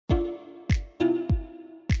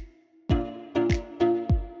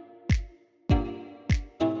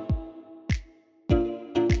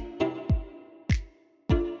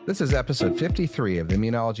This is episode 53 of the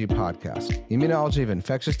Immunology podcast, Immunology of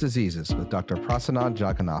Infectious Diseases with Dr. Prasanna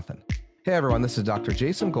Jagannathan. Hey everyone, this is Dr.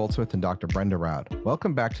 Jason Goldsmith and Dr. Brenda Roud.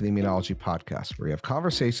 Welcome back to the Immunology podcast, where we have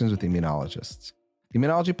conversations with immunologists. The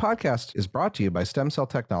Immunology podcast is brought to you by Stem Cell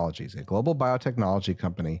Technologies, a global biotechnology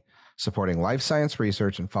company supporting life science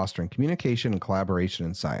research and fostering communication and collaboration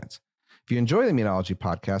in science. If you enjoy the Immunology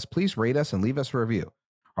podcast, please rate us and leave us a review.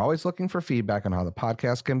 We're always looking for feedback on how the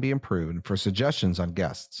podcast can be improved and for suggestions on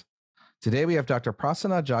guests. Today, we have Dr.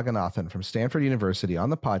 Prasanna Jagannathan from Stanford University on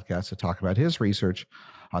the podcast to talk about his research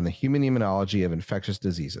on the human immunology of infectious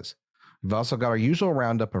diseases. We've also got our usual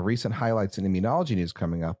roundup of recent highlights in immunology news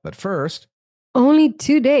coming up, but first, only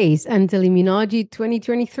 2 days until Immunology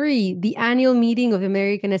 2023, the annual meeting of the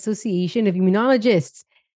American Association of Immunologists.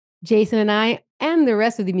 Jason and I and the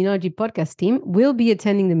rest of the Immunology podcast team will be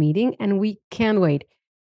attending the meeting, and we can't wait.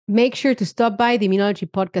 Make sure to stop by the Immunology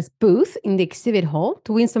podcast booth in the exhibit hall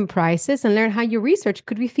to win some prizes and learn how your research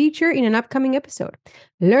could be featured in an upcoming episode.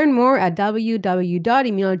 Learn more at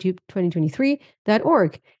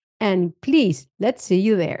www.immunology2023.org. And please, let's see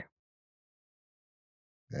you there.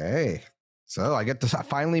 hey, so I get to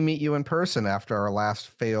finally meet you in person after our last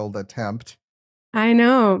failed attempt. I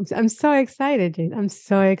know. I'm so excited, Jade. I'm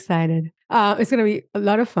so excited. It's going to be a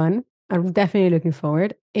lot of fun. I'm definitely looking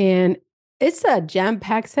forward. And it's a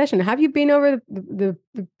jam-packed session. Have you been over the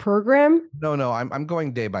program? No, I'm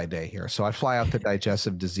going day by day here. So I fly out to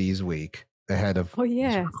Digestive Disease Week ahead of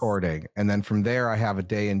this recording. And then from there, I have a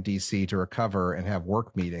day in DC to recover and have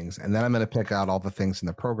work meetings. And then I'm going to pick out all the things in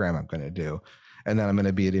the program I'm going to do. And then I'm going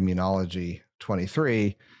to be at Immunology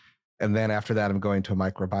 23. And then after that, I'm going to a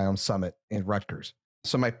microbiome summit in Rutgers.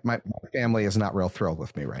 So my family is not real thrilled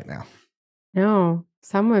with me right now. No,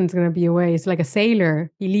 someone's going to be away. It's like a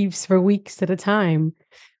sailor. He leaves for weeks at a time.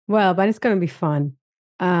 Well, but it's going to be fun.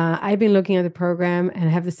 I've been looking at the program and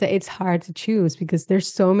I have to say it's hard to choose because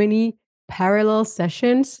there's so many parallel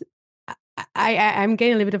sessions. I'm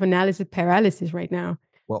getting a little bit of analysis paralysis right now.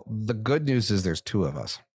 Well, the good news is there's two of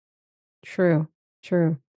us. True.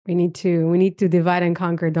 We need to divide and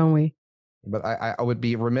conquer, don't we? But I would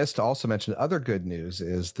be remiss to also mention other good news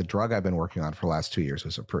is the drug I've been working on for the last 2 years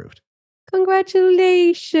was approved.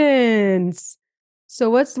 Congratulations.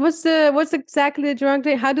 So what's exactly the drug?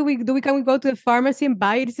 How can we go to the pharmacy and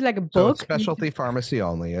buy it? Is it like a book? So it's specialty pharmacy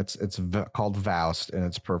only. It's called VOWST, and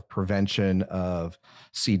it's for prevention of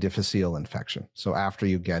C. difficile infection. So after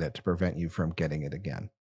you get it, to prevent you from getting it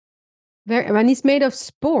again. And it's made of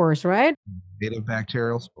spores, right? Made of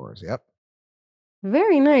bacterial spores. Yep.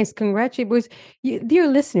 Very nice. Congratulations, dear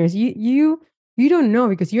listeners. You don't know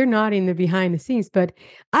because you're not in the behind the scenes, but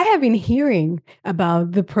I have been hearing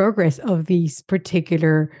about the progress of these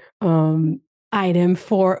particular item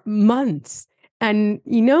for months. And,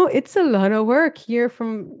 it's a lot of work here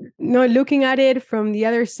from, looking at it from the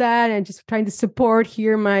other side and just trying to support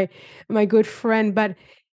here my good friend. But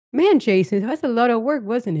man, Jason, that's a lot of work,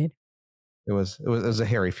 wasn't it? It was a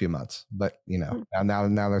hairy few months, but now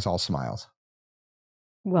there's all smiles.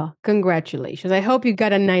 Well, congratulations. I hope you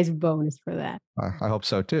got a nice bonus for that. I hope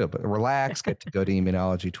so too, but relax, get to go to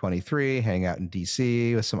Immunology 23, hang out in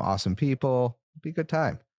DC with some awesome people. It'll be a good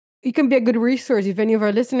time. It can be a good resource if any of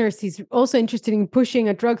our listeners is also interested in pushing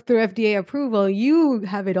a drug through FDA approval. You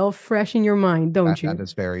have it all fresh in your mind, don't you? That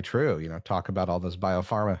is very true. Talk about all those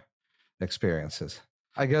biopharma experiences.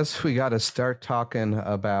 I guess we got to start talking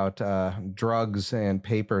about drugs and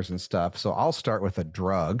papers and stuff. So I'll start with a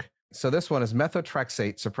drug. So this one is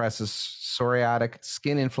methotrexate suppresses psoriatic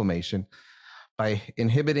skin inflammation by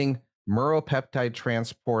inhibiting neuropeptide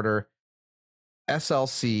transporter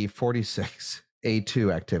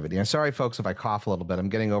SLC46A2 activity. I'm sorry, folks, if I cough a little bit. I'm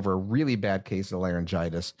getting over a really bad case of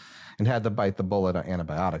laryngitis and had to bite the bullet on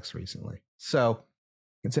antibiotics recently. So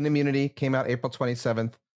it's an immunity, came out April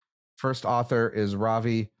 27th. First author is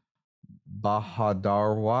Ravi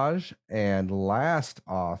Bahadarwaj, and last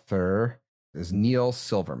author is Neil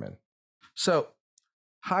Silverman. So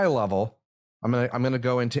high level, I'm gonna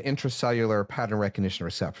go into intracellular pattern recognition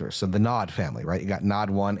receptors. So the NOD family, right? You got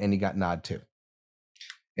NOD1 and you got NOD2.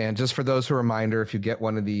 And just for those who reminder, if you get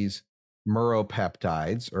one of these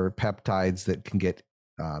neuropeptides or peptides that can get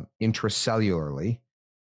intracellularly,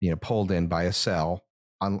 pulled in by a cell,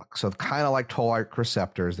 so kind of like toll-like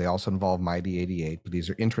receptors, they also involve MyD88, but these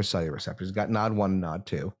are intracellular receptors. You've got NOD1 and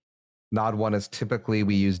NOD2. NOD1 is typically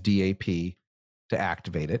we use DAP to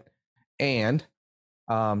activate it. And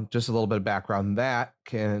just a little bit of background, that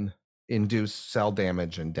can induce cell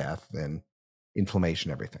damage and death and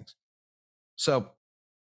inflammation, everything. So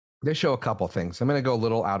they show a couple things. I'm going to go a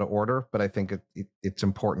little out of order, but I think it's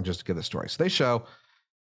important just to give the story. So they show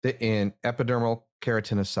in epidermal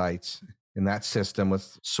keratinocytes in that system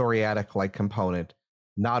with psoriatic-like component,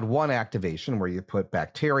 NOD1 activation, where you put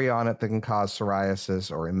bacteria on it that can cause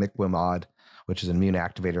psoriasis, or imiquimod, which is an immune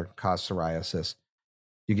activator, can cause psoriasis.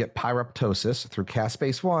 You get pyroptosis through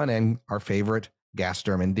caspase-1 and our favorite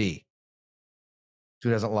gasdermin D. Who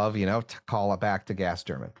doesn't love, to call it back to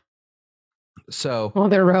gasdermin? So all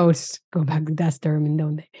the roads go back to that term,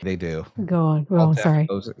 don't they? they do. Go on. Well, sorry.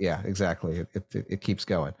 Yeah, exactly. It keeps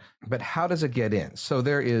going. But how does it get in? So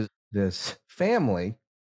there is this family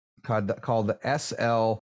called the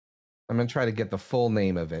SL. I'm going to try to get the full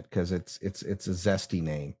name of it because it's a zesty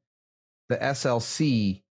name. The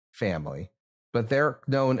SLC family, but they're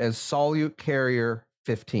known as solute carrier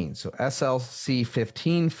 15. So SLC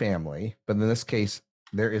 15 family, but in this case,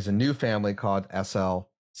 there is a new family called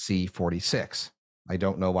SLC 46. I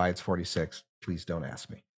don't know why it's 46. Please don't ask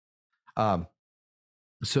me.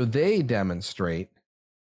 So they demonstrate,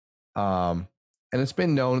 and it's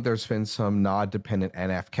been known there's been some NOD-dependent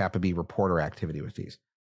NF-kappa B reporter activity with these,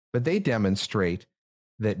 but they demonstrate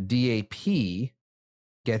that DAP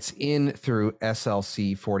gets in through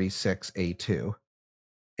SLC46A2,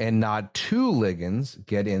 and NOD2 ligands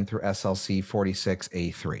get in through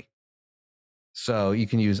SLC46A3. So you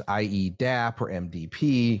can use IE DAP or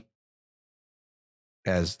MDP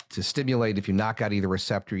as to stimulate. If you knock out either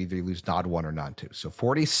receptor, either you lose NOD1 or NOD2. So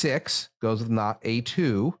 46 goes with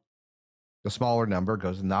A2, the smaller number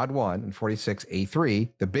goes with NOD1, and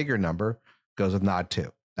 46A3, the bigger number, goes with NOD2.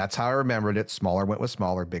 That's how I remembered it. Smaller went with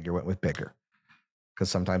smaller, bigger went with bigger, because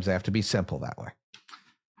sometimes they have to be simple that way.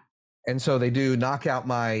 And so they do knockout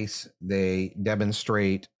mice. They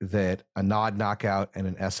demonstrate that a NOD knockout and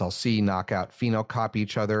an SLC knockout phenocopy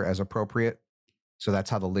each other as appropriate. So that's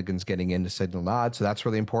how the ligand's getting into signal NOD. So that's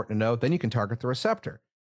really important to know. Then you can target the receptor.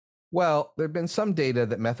 Well, there have been some data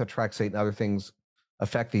that methotrexate and other things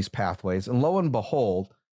affect these pathways. And lo and behold,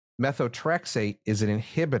 methotrexate is an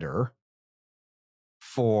inhibitor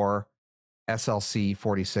for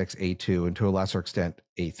SLC46A2 and to a lesser extent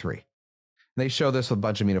A3. And they show this with a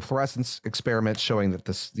bunch of immunofluorescence experiments showing that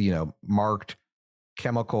this, marked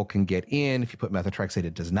chemical can get in. If you put methotrexate,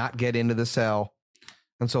 it does not get into the cell.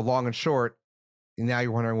 And so long and short, now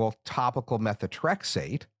you're wondering, well, topical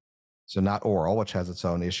methotrexate, so not oral, which has its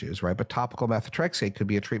own issues, right? But topical methotrexate could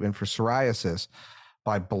be a treatment for psoriasis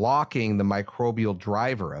by blocking the microbial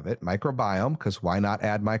driver of it, microbiome, because why not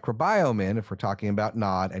add microbiome in if we're talking about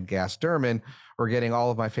NOD and gasdermin? We're getting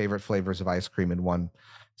all of my favorite flavors of ice cream in one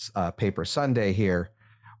paper sundae here.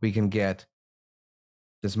 We can get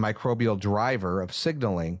this microbial driver of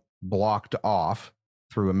signaling blocked off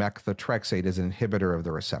through a methotrexate as an inhibitor of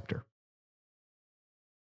the receptor.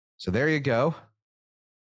 So there you go.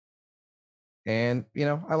 And,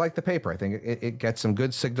 I like the paper. I think it gets some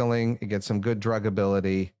good signaling. It gets some good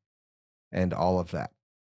druggability and all of that.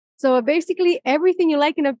 So basically everything you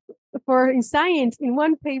like in science in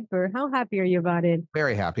one paper. How happy are you about it?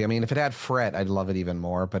 Very happy. I mean, if it had Fret, I'd love it even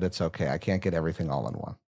more, but it's okay. I can't get everything all in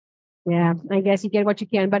one. Yeah, I guess you get what you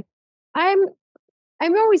can. But I'm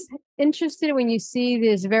always interested when you see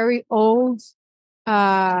these very old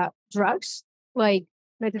drugs like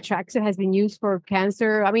methotrexate has been used for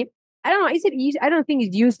cancer. I mean, I don't know. Is it used? I don't think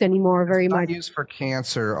it's used anymore very much. It's used for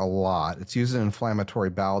cancer a lot. It's used in inflammatory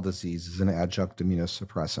bowel disease as an adjunct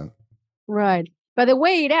immunosuppressant. Right. But the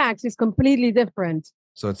way it acts is completely different.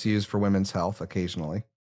 So it's used for women's health occasionally.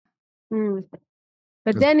 Mm.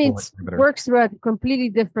 But then it works through a completely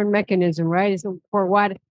different mechanism, right? So for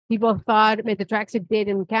what people thought methotrexate did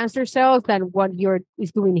in cancer cells than what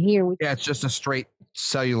is doing here. Yeah, it's just a straight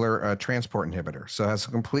cellular transport inhibitor. So it has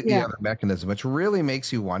a completely other mechanism, which really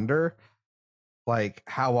makes you wonder, like,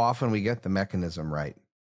 how often we get the mechanism right.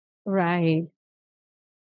 Right.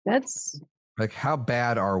 That's... like, how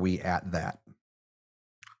bad are we at that?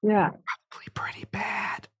 Yeah. Probably pretty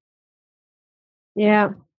bad. Yeah.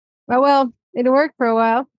 Well, it worked for a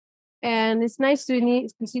while. And it's nice to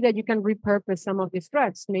see that you can repurpose some of these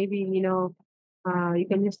drugs. Maybe, you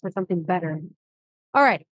can use for something better. All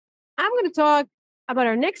right. I'm going to talk about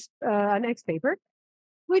our next paper,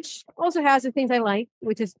 which also has the things I like,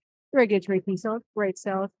 which is regulatory T cells, great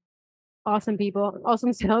cells, awesome people,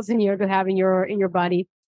 awesome cells in here to have in your body.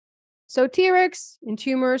 So Tregs in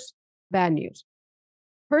tumors, bad news.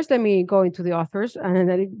 First, let me go into the authors and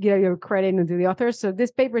then give your credit into the authors. So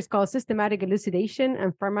this paper is called Systematic Elucidation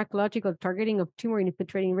and Pharmacological Targeting of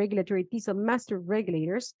Tumor-Infiltrating Regulatory T-cell Master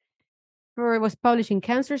Regulators. It was published in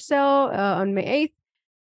Cancer Cell on May 8th.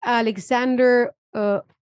 Alexander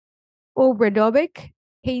Obradovic,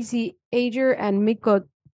 Casey Ager, and Mikko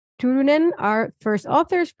Turunen are first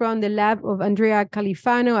authors from the lab of Andrea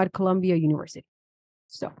Califano at Columbia University.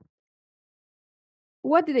 So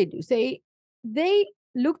what did they do? They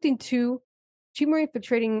looked into tumor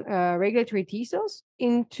infiltrating regulatory T cells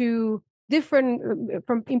into different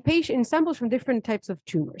from in patient in samples from different types of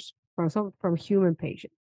tumors from human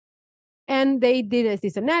patients. And they did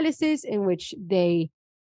this analysis in which they,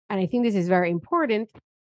 and I think this is very important,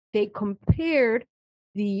 they compared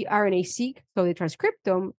the RNA-seq, so the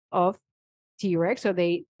transcriptome of Treg. So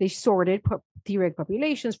they sorted Treg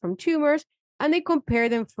populations from tumors, and they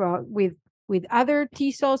compared them with other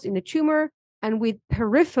T cells in the tumor and with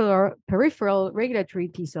peripheral regulatory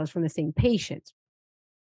T cells from the same patient.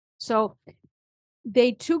 So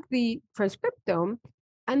they took the transcriptome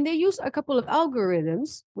and they used a couple of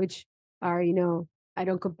algorithms, which are, I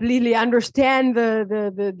don't completely understand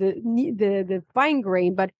the fine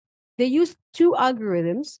grain, but they used two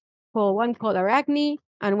algorithms, one called Arachne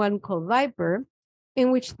and one called Viper,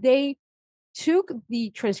 in which they took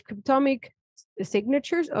the transcriptomic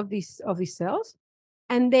signatures of these cells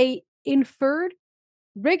and they inferred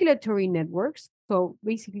regulatory networks. So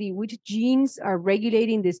basically, which genes are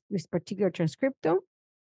regulating this particular transcriptome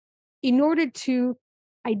in order to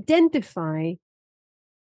identify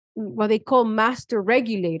what they call master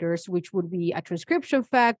regulators, which would be a transcription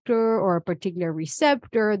factor or a particular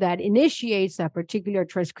receptor that initiates a particular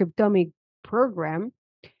transcriptomic program.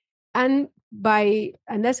 And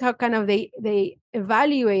that's how kind of they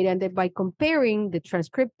evaluate, and by comparing the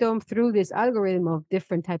transcriptome through this algorithm of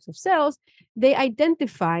different types of cells, they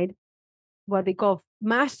identified what they call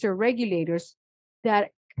master regulators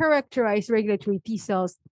that characterize regulatory T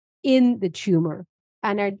cells in the tumor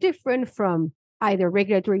and are different from either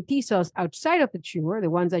regulatory T cells outside of the tumor, the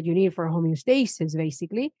ones that you need for homeostasis,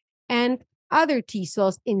 basically, and other T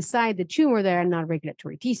cells inside the tumor that are not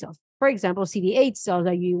regulatory T cells. For example, CD8 cells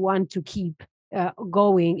that you want to keep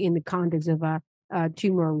going in the context of a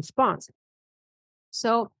tumor response.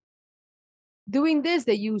 So doing this,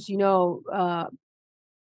 they use,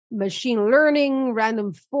 machine learning,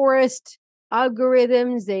 random forest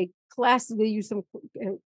algorithms. They use some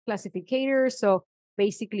classificators. So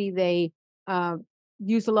basically, they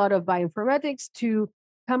use a lot of bioinformatics to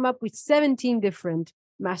come up with 17 different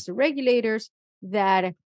master regulators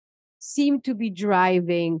that seem to be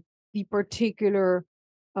driving the particular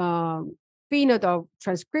phenotype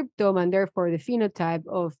transcriptome and therefore the phenotype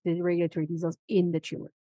of the regulatory T cells in the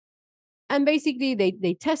tumor. And basically,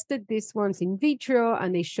 they tested these ones in vitro,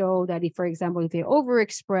 and they show that if, for example, if they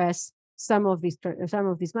overexpress some of these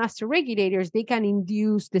master regulators, they can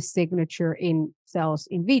induce the signature in cells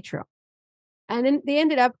in vitro. And then they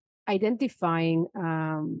ended up identifying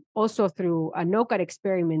also through a knockout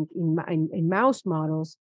experiment in mouse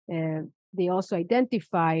models. They also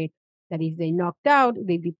identified that if they knocked out,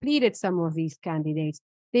 they depleted some of these candidates,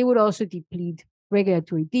 they would also deplete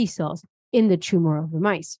regulatory T cells in the tumor of the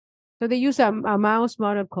mice. So they use a mouse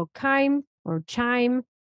model called CHIME,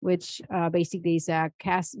 which basically is a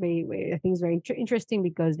cast. I think it's very interesting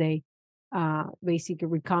because they basically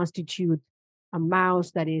reconstitute a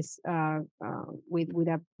mouse that is with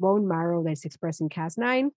a bone marrow that's expressing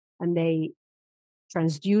Cas9, and they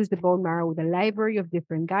transduce the bone marrow with a library of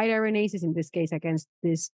different guide RNases, in this case against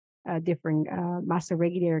this different master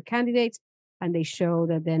regulator candidates, and they show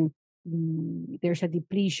that then there's a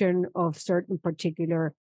depletion of certain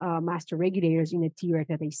particular master regulators in a Treg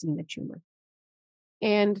that they see in the tumor.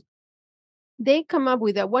 And they come up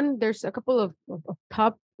with one. There's a couple of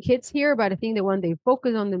top hits here, but I think the one they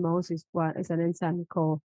focus on the most is an enzyme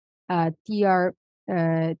called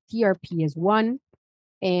TRPS1.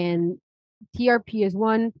 And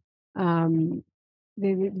TRPS1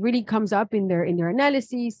 it really comes up in their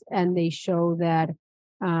analyses, and they show that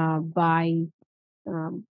by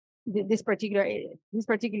this particular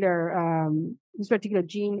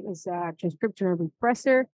gene is a transcriptional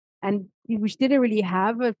repressor, and which didn't really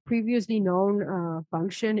have a previously known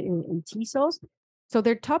function in T cells. So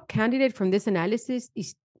their top candidate from this analysis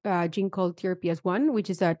is a gene called TRPS1, which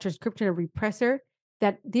is a transcriptional repressor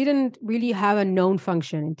that didn't really have a known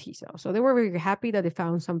function in T cells. So they were very happy that they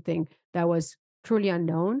found something that was truly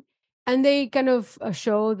unknown. And they kind of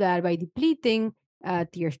show that by depleting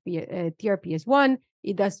TRPS1,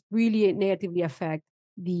 it does really negatively affect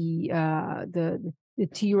the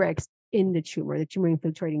Tregs in the tumor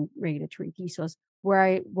infiltrating regulatory T cells,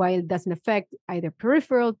 while it doesn't affect either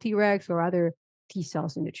peripheral Tregs or other T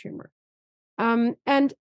cells in the tumor. And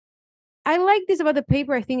I like this about the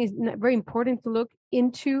paper. I think it's very important to look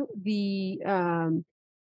into the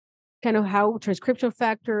kind of how transcription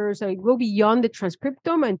factors go beyond the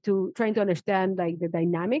transcriptome and to trying to understand like the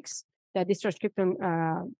dynamics that this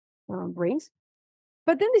transcriptome brings.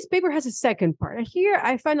 But then this paper has a second part. And here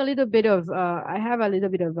I find a little bit of, I have a little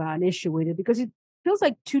bit of an issue with it because it feels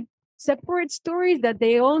like two separate stories that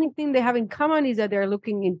the only thing they have in common is that they're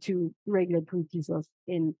looking into regulatory T cells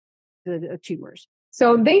in the tumors.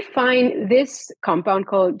 So they find this compound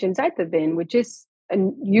called gemcitabine, which is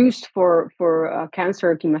used for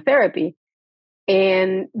cancer chemotherapy.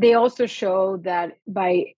 And they also show that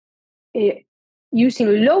by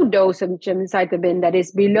using low dose of gemcitabine that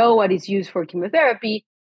is below what is used for chemotherapy,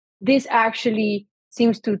 this actually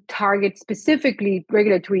seems to target specifically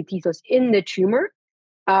regulatory T cells in the tumor.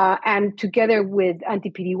 And together with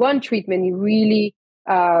anti-PD-1 treatment, it really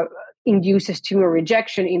induces tumor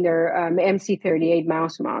rejection in their MC38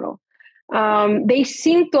 mouse model. They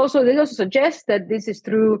also suggest that this is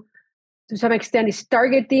through, to some extent, is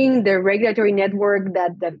targeting the regulatory network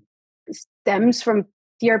that stems from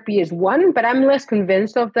TRPS1, but I'm less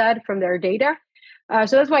convinced of that from their data.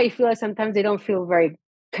 So that's why I feel like sometimes they don't feel very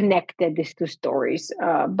connected, these two stories.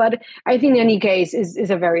 But I think in any case is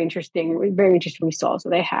a very interesting result that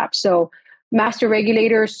they have. So master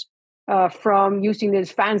regulators from using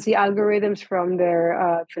these fancy algorithms from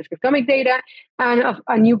their transcriptomic data, and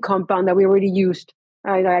a new compound that we already used,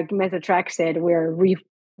 like methotrexate, we're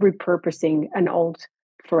repurposing an old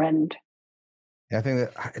friend. Yeah, I think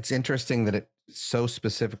that it's interesting that it so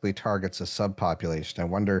specifically targets a subpopulation. I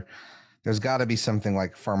wonder, there's got to be something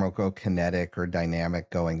like pharmacokinetic or dynamic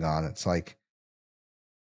going on. It's like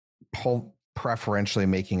preferentially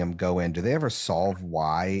making them go in. Do they ever solve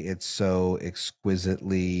why it's so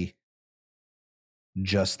exquisitely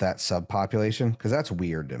just that subpopulation? Because that's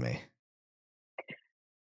weird to me.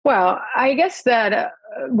 Well, I guess that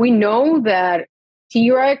we know that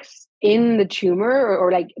Tregs in the tumor, or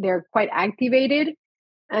like they're quite activated,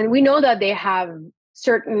 and we know that they have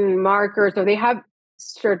certain markers, or they have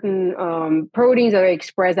certain proteins that are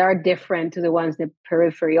expressed that are different to the ones in the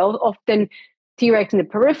periphery. Often Tregs in the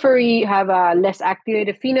periphery have a less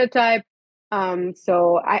activated phenotype.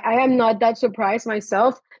 So I am not that surprised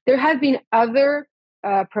myself. There have been other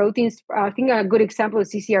proteins. I think a good example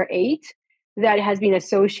is CCR8 that has been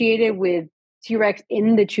associated with Tregs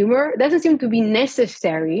in the tumor. It doesn't seem to be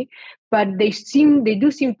necessary, but they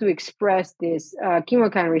do seem to express this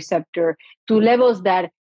chemokine receptor to levels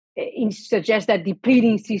that suggest that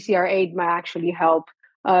depleting CCR8 might actually help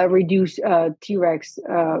reduce Tregs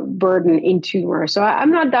burden in tumor. So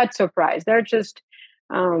I'm not that surprised. They're just,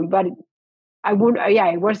 but I would,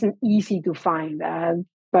 yeah, it wasn't easy to find,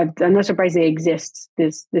 but I'm not surprised they exist.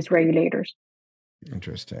 This regulators.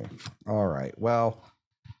 Interesting. All right. Well,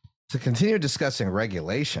 to continue discussing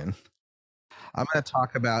regulation, I'm going to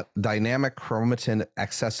talk about dynamic chromatin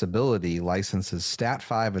accessibility licenses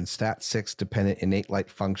STAT5 and STAT6 dependent innate light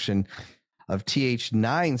function of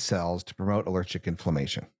Th9 cells to promote allergic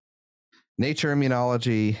inflammation. Nature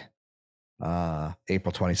Immunology,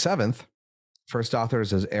 April 27th. First author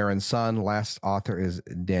is Aaron Sun. Last author is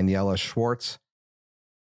Daniela Schwartz.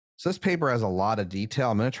 So this paper has a lot of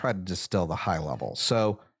detail. I'm going to try to distill the high level.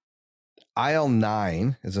 So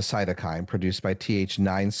IL-9 is a cytokine produced by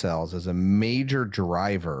Th9 cells as a major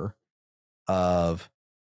driver of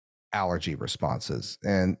allergy responses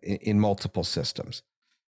and in multiple systems.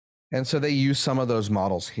 And so they use some of those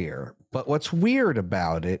models here. But what's weird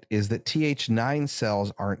about it is that Th9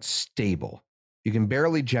 cells aren't stable. You can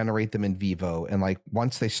barely generate them in vivo. And like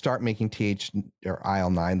once they start making or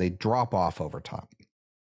IL-9, they drop off over time.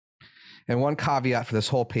 And one caveat for this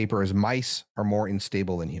whole paper is mice are more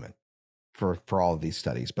unstable than human for all of these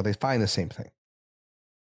studies, but they find the same thing.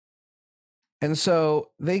 And so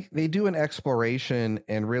they do an exploration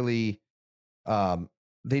and really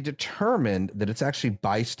they determined that it's actually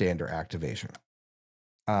bystander activation.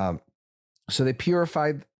 So they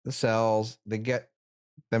purified the cells, they get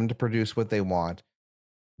them to produce what they want.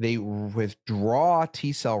 They withdraw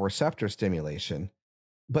T cell receptor stimulation,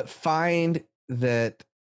 but find that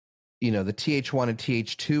the Th1 and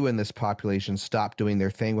Th2 in this population stop doing their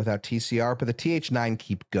thing without TCR, but the Th9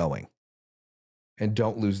 keep going and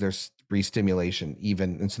don't lose their re-stimulation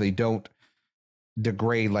even. And so they don't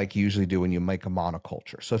degrade like you usually do when you make a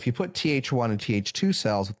monoculture. So if you put Th1 and Th2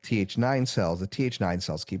 cells with Th9 cells, the Th9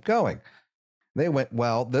 cells keep going. They went,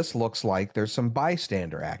 well, this looks like there's some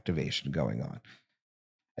bystander activation going on.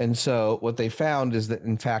 And so what they found is that,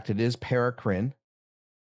 in fact, it is paracrine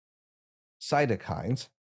cytokines,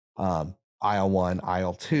 IL-1,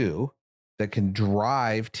 IL-2, that can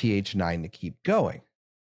drive Th9 to keep going.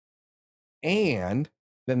 And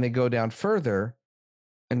then they go down further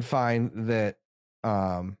and find that,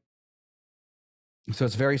 so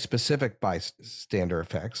it's very specific bystander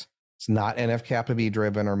effects. It's not NF-kappa B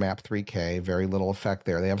driven or MAP3K, very little effect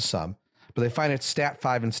there. They have some, but they find it's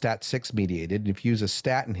STAT5 and STAT6 mediated. And if you use a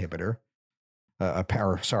STAT inhibitor, a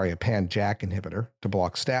pan-JAK inhibitor to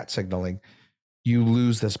block STAT signaling, you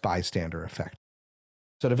lose this bystander effect.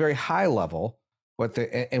 So at a very high level,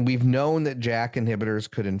 and we've known that JAK inhibitors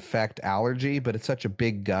could infect allergy, but it's such a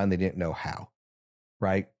big gun, they didn't know how,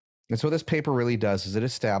 right? And so what this paper really does is it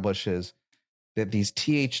establishes that these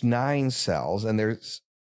Th9 cells, and there's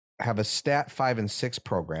have a STAT5 and 6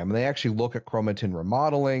 program, and they actually look at chromatin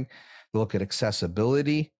remodeling, they look at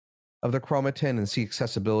accessibility of the chromatin and see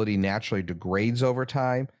accessibility naturally degrades over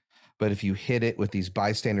time. But if you hit it with these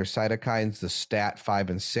bystander cytokines, the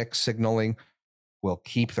STAT5 and 6 signaling will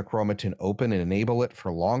keep the chromatin open and enable it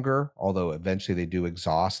for longer, although eventually they do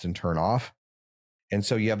exhaust and turn off. And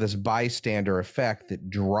so you have this bystander effect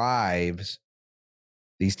that drives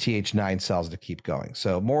these Th9 cells to keep going.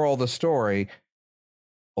 So moral of the story,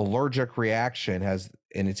 allergic reaction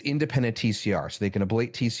and it's independent TCR. So they can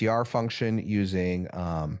ablate TCR function using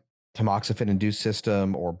tamoxifen-induced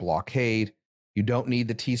system or blockade. You don't need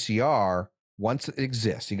the TCR once it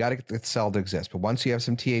exists. You got to get the cell to exist. But once you have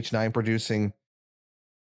some Th9 producing,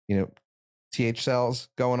 TH cells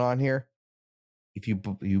going on here, if you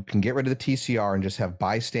can get rid of the TCR and just have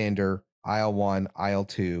bystander IL-1,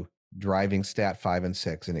 IL-2 driving STAT5 and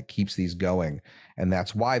 6, and it keeps these going. And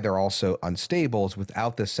that's why they're also unstable, is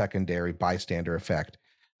without this secondary bystander effect,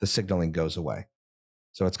 the signaling goes away.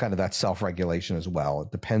 So it's kind of that self-regulation as well.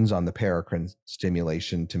 It depends on the paracrine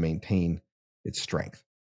stimulation to maintain its strength.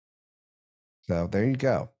 So there you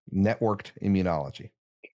go. Networked immunology.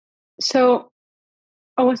 So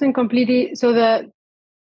I wasn't completely, so this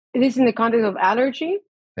is in the context of allergy?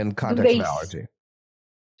 In context of allergy.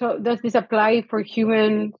 So does this apply for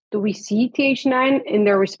humans? Do we see Th9 in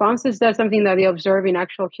their responses? That's something that they observe in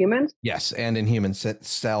actual humans? Yes, and in human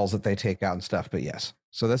cells that they take out and stuff, but yes.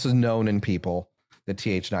 So this is known in people that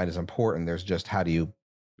Th9 is important. There's just how do you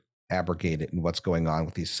abrogate it and what's going on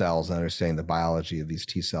with these cells, and understanding the biology of these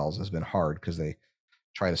T cells has been hard because they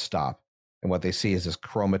try to stop. And what they see is this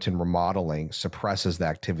chromatin remodeling suppresses the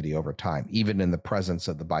activity over time, even in the presence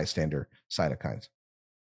of the bystander cytokines.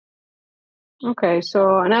 Okay,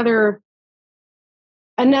 so another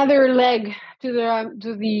leg to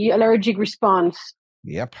the allergic response.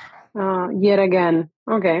 Yep. Yet again.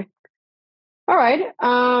 Okay. All right.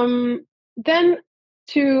 Then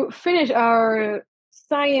to finish our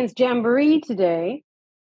science jamboree today,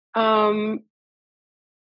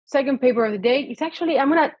 second paper of the day. It's actually,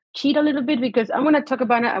 I'm going to cheat a little bit because I'm going to talk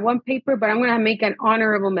about one paper, but I'm going to make an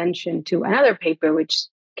honorable mention to another paper which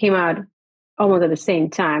came out almost at the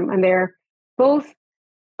same time, and they're both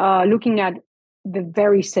looking at the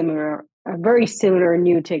very similar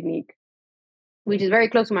new technique, which is very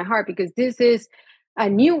close to my heart because this is a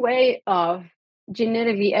new way of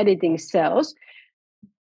genetically editing cells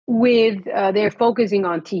with they're focusing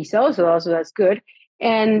on T cells, so also that's good.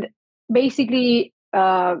 And basically,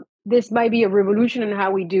 this might be a revolution in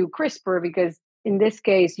how we do CRISPR, because in this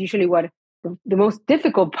case, usually what the most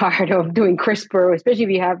difficult part of doing CRISPR, especially if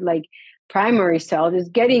you have like primary cells, is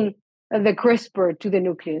getting the CRISPR to the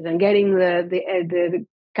nucleus and getting the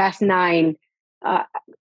Cas9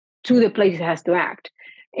 to the place it has to act.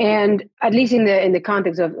 And at least in the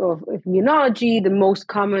context of immunology, the most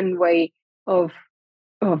common way of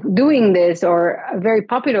doing this, or a very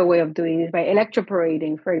popular way of doing it, by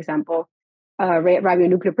electroporating, for example,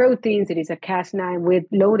 ribonucleoproteins. It is a Cas9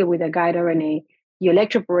 loaded with a guide RNA. You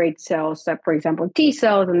electroporate cells, like, for example, T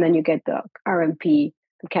cells, and then you get the RMP,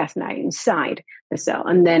 the Cas9 inside the cell.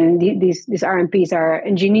 And then these RMPs are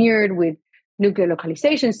engineered with nuclear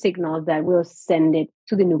localization signals that will send it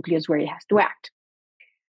to the nucleus where it has to act.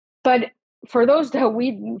 But for those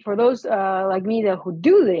like me who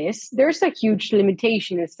do this, there's a huge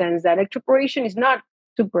limitation in the sense that electroporation is not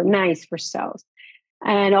super nice for cells.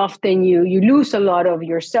 And often you lose a lot of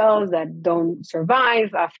your cells that don't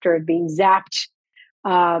survive after being zapped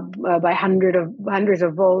by hundreds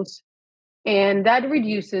of volts. And that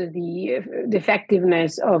reduces the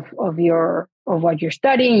effectiveness of what you're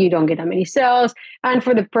studying. You don't get that many cells. And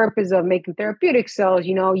for the purpose of making therapeutic cells,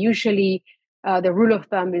 usually the rule of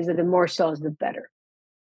thumb is that the more cells, the better.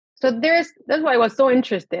 So that's why I was so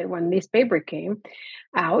interested when this paper came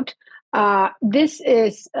out. This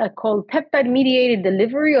is called peptide-mediated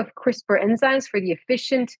delivery of CRISPR enzymes for the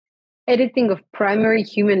efficient editing of primary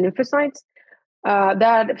human lymphocytes.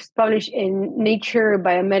 That is published in Nature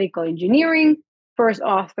Biomedical Engineering. First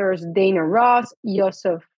authors Dana Ross,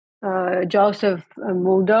 Joseph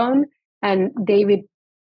Muldoon, and David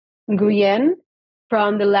Nguyen,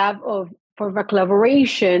 from the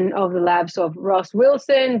collaboration of the labs of Ross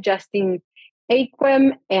Wilson, Justin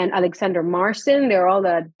Aquem and Alexander Marson. They're all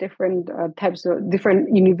the different types of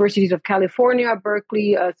different universities of California,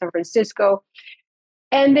 Berkeley, San Francisco.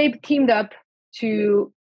 And they've teamed up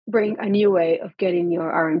to bring a new way of getting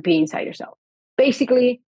your RNP inside your cell.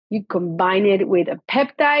 Basically, you combine it with a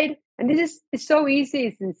peptide, and this is it's so easy,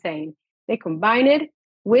 it's insane. They combine it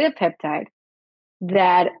with a peptide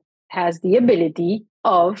that has the ability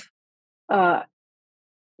of kind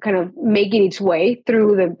of making its way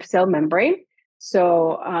through the cell membrane.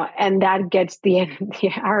 So, and that gets the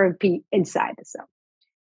RNP inside the cell.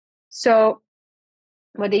 So,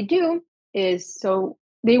 what they do is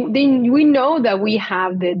we know that we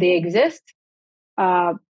have they exist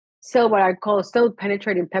what I call cell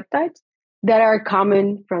penetrating peptides that are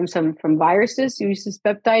common from viruses uses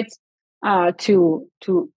peptides to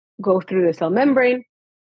go through the cell membrane,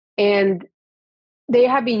 and they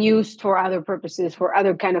have been used for other purposes for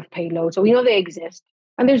other kind of payloads. So we know they exist,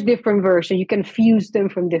 and there's different versions. You can fuse them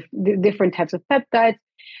from different types of peptides,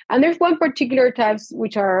 and there's one particular types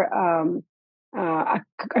which are a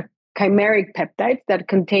chimeric peptides that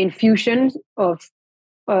contain fusions of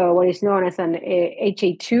what is known as an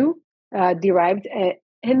HA2 derived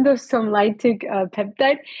endosomalytic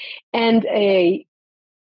peptide and a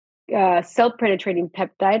cell penetrating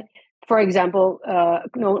peptide. For example,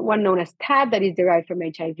 one known as TAD that is derived from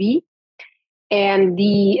HIV, and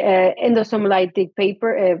the endosomalytic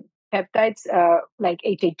peptides like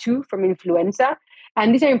HA2 from influenza.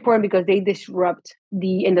 And these are important because they disrupt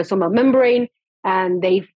the endosomal membrane and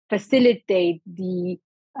they facilitate the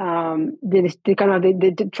kind of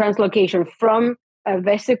the translocation from a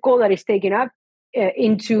vesicle that is taken up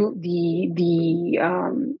into the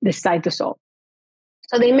cytosol.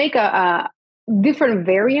 So they make a different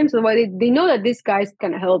variants. So they know that these guys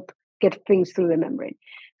can help get things through the membrane.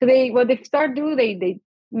 So what they start do, they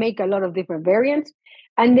make a lot of different variants,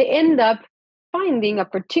 and they end up finding a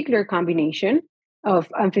particular combination of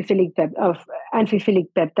amphiphilic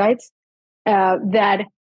peptides that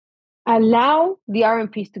allow the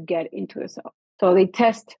RNPs to get into the cell. So they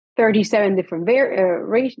test 37 different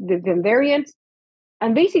variants,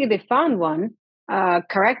 and basically they found one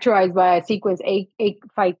characterized by a sequence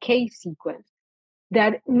A5K sequence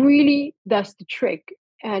that really does the trick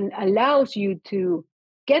and allows you to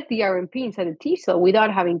get the RNP inside the T cell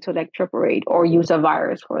without having to electroporate or use a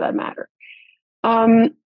virus for that matter.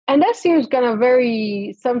 And that seems kind of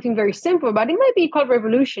something very simple, but it might be quite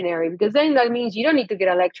revolutionary because then that means you don't need to get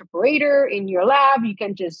an electroporator in your lab. You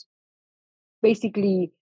can just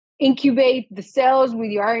basically incubate the cells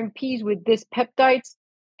with your RNPs with these peptides,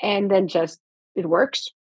 and then it works.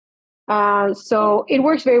 So it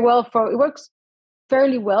works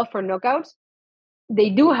fairly well for knockouts. They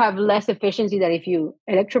do have less efficiency than if you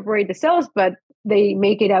electroporate the cells, but they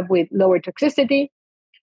make it up with lower toxicity.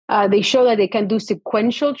 They show that they can do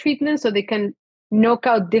sequential treatment, so they can knock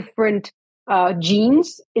out different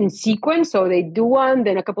genes in sequence. So they do one,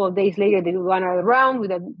 then a couple of days later, they do one other round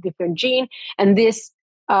with a different gene. And this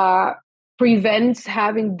prevents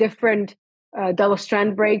having different double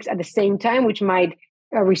strand breaks at the same time, which might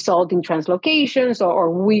result in translocations or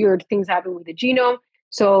weird things happen with the genome.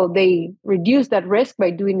 So they reduce that risk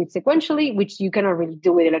by doing it sequentially, which you cannot really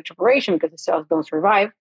do with electroporation because the cells don't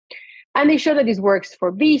survive. And they show that this works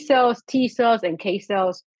for B cells, T cells, and K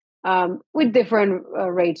cells with different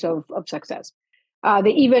rates of success.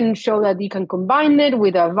 They even show that you can combine it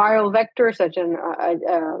with a viral vector, such as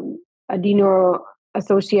an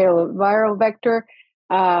adeno-associated viral vector,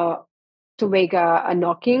 to make a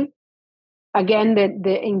knocking. Again,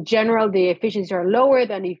 in general, the efficiencies are lower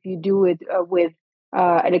than if you do it with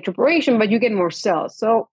electroporation, but you get more cells.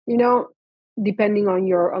 So, depending on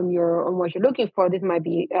what you're looking for, this might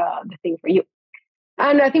be the thing for you.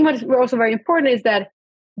 And I think what's also very important is that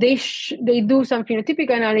they do some phenotypic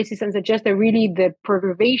analysis and suggest that really the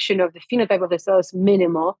perturbation of the phenotype of the cell is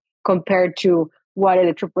minimal compared to what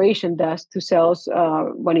electroporation does to cells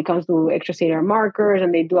when it comes to extracellular markers.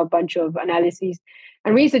 And they do a bunch of analyses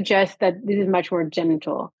and really suggest that this is much more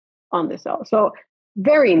gentle on the cell. So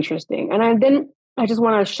very interesting. And then I just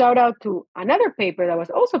want to shout out to another paper that was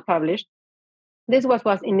also published. This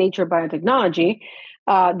was in Nature Biotechnology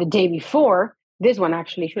the day before. This one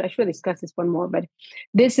actually, I should discuss this one more, but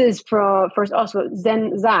this is first also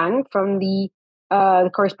Zhen Zhang from the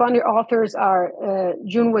corresponding authors are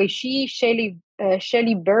Junwei Shi, Shelley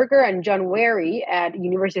Berger, and John Wary at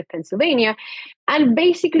University of Pennsylvania. And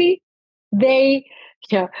basically they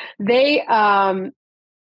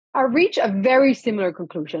reach a very similar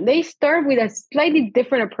conclusion. They start with a slightly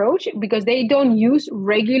different approach because they don't use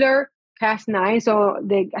regular Cas9. So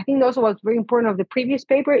I think also what's very important of the previous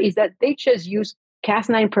paper is that they just use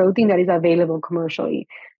Cas9 protein that is available commercially.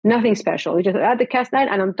 Nothing special. You just add the Cas9,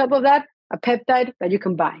 and on top of that, a peptide that you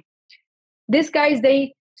can buy. These guys,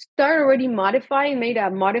 they start already modifying, made a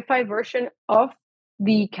modified version of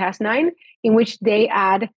the Cas9 in which they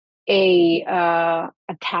add a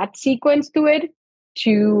TAT sequence to it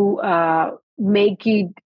to make it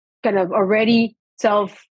kind of already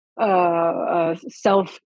self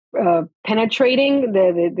penetrating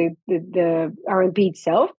the RNP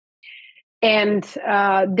itself. And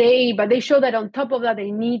they show that on top of that,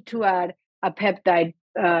 they need to add a peptide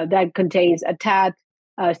that contains a TAT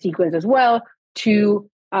sequence as well to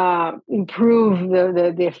improve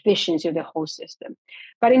the efficiency of the whole system.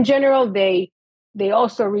 But in general, they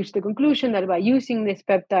also reach the conclusion that by using these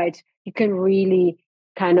peptides, you can really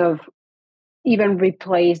kind of even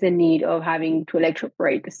replace the need of having to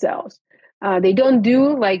electroporate the cells. They don't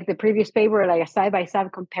do like the previous paper, like a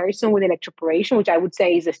side-by-side comparison with electroporation, which I would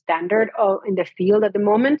say is a standard in the field at the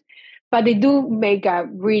moment. But they do make a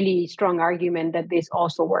really strong argument that this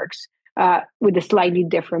also works with a slightly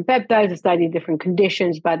different peptides, slightly different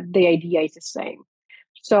conditions, but the idea is the same.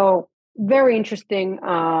 So very interesting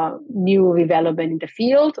new development in the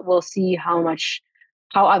field. We'll see how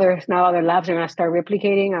other labs are going to start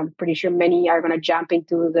replicating. I'm pretty sure many are going to jump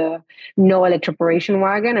into the no electroporation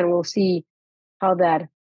wagon, and we'll see how that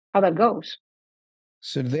goes.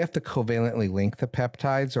 So do they have to covalently link the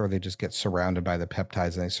peptides, or they just get surrounded by the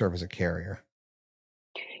peptides and they serve as a carrier?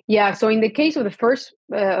 Yeah, so in the case of the first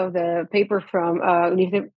of the paper from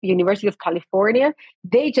University of California,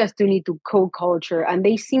 they just do need to co-culture, and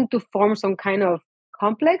they seem to form some kind of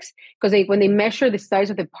complex because when they measure the size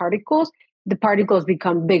of the particles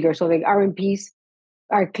become bigger. So the RNPs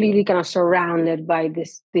are clearly kind of surrounded by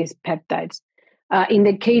these peptides. In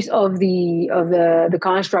the case of the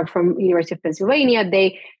construct from University of Pennsylvania,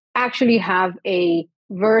 they actually have a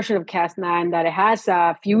version of Cas9 that has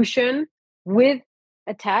a fusion with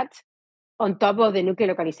a TAT on top of the nuclear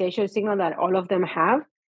localization signal that all of them have,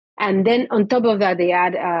 and then on top of that, they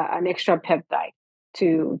add an extra peptide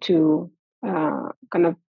to kind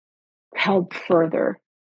of help further.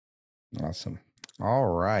 Awesome. All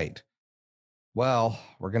right. Well,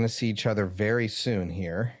 we're going to see each other very soon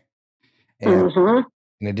here. And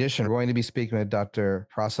in addition, we're going to be speaking with Dr.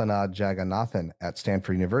 Prasanna Jagannathan at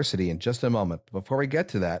Stanford University in just a moment. Before we get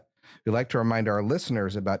to that, we'd like to remind our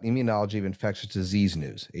listeners about Immunology of Infectious Disease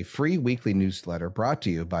News, a free weekly newsletter brought to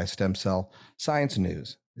you by Stem Cell Science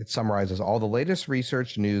News. It summarizes all the latest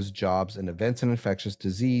research, news, jobs, and events in infectious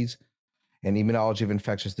disease. And Immunology of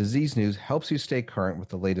Infectious Disease News helps you stay current with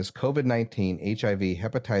the latest COVID-19, HIV,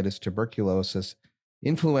 hepatitis, tuberculosis,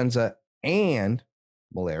 influenza, and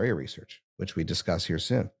malaria research, which we discuss here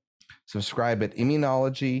soon. Subscribe at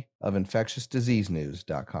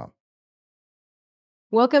immunologyofinfectiousdiseasenews.com.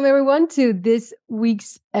 Welcome, everyone, to this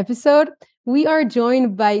week's episode. We are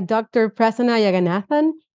joined by Dr. Prasanna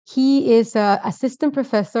Jagannathan. He is an assistant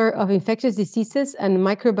professor of infectious diseases and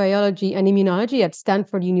microbiology and immunology at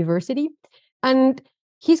Stanford University. And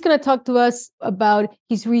he's going to talk to us about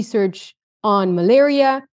his research on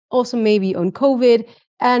malaria, also maybe on COVID,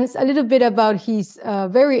 and a little bit about his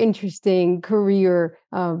very interesting career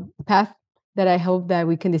path that I hope that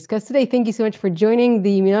we can discuss today. Thank you so much for joining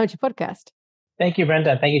the Immunology podcast. Thank you,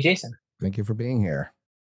 Brenda. Thank you, Jason. Thank you for being here.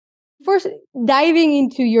 First, diving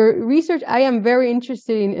into your research, I am very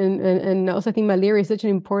interested in and also I think malaria is such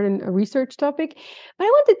an important research topic. But I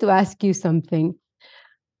wanted to ask you something.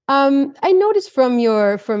 I noticed from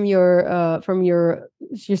your CV,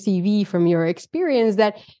 from your experience,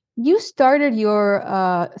 that you started your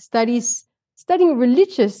studying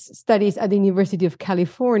religious studies at the University of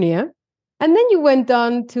California, and then you went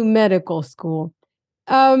on to medical school.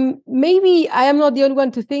 Maybe I am not the only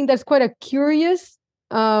one to think that's quite a curious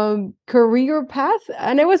career path,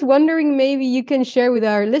 and I was wondering maybe you can share with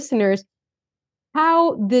our listeners,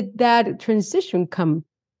 how did that transition come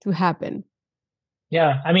to happen?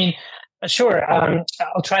 Yeah, I mean, sure. I'll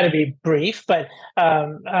try to be brief, but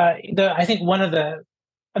I think one of the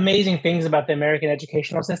amazing things about the American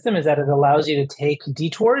educational system is that it allows you to take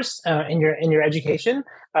detours in your education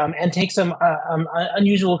and take some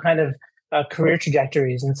unusual kind of career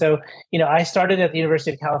trajectories. And so, I started at the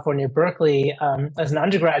University of California, Berkeley as an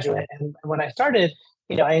undergraduate. And when I started,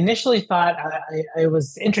 I initially thought I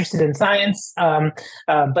was interested in science,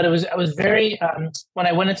 but I was very, when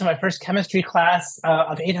I went into my first chemistry class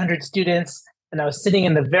of 800 students, and I was sitting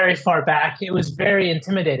in the very far back, it was very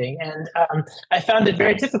intimidating. And I found it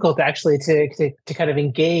very difficult actually to kind of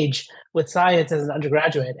engage with science as an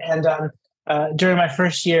undergraduate. And during my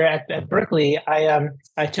first year at Berkeley,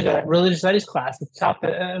 I took a religious studies class.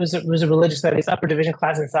 It was a religious studies upper division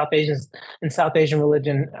class in South Asian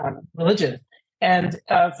religion. And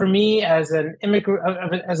for me, as an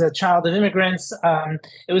immigrant, as a child of immigrants,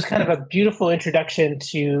 it was kind of a beautiful introduction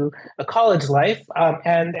to a college life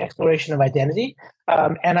and exploration of identity.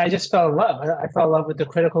 And I just fell in love. I fell in love with the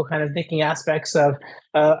critical kind of thinking aspects of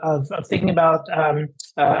thinking about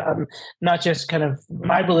not just kind of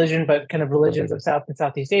my religion, but kind of religions of South and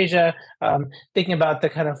Southeast Asia. Thinking about the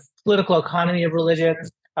kind of political economy of religions,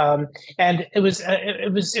 and it was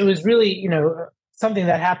really, you know, something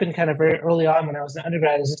that happened kind of very early on when I was an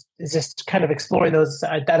undergrad is just kind of exploring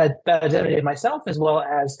that identity myself, as well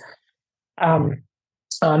as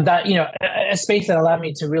that, you know, a space that allowed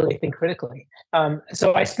me to really think critically.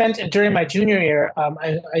 So I spent during my junior year,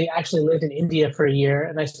 I actually lived in India for a year,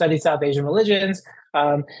 and I studied South Asian religions.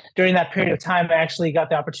 During that period of time, I actually got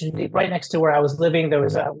the opportunity right next to where I was living. There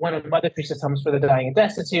was one of Mother Teresa's homes for the dying and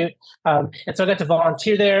destitute, and so I got to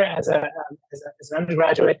volunteer there as an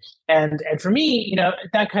undergraduate. And for me, you know,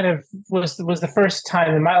 that kind of was the first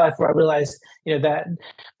time in my life where I realized, you know,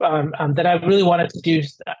 that I really wanted to do.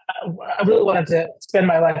 I really wanted to spend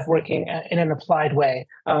my life working in an applied way,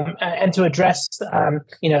 and to address,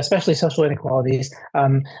 you know, especially social inequalities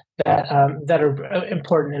that are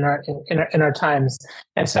important in our times.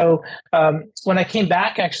 And so when I came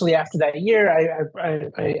back, actually after that year,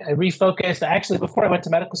 I refocused. Actually, before I went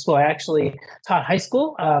to medical school, I actually taught high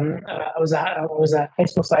school. I was a high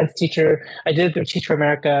school science teacher. I did it through Teach for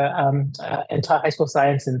America, and taught high school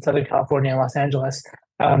science in Southern California and Los Angeles.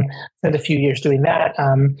 Spent a few years doing that.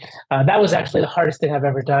 That was actually the hardest thing I've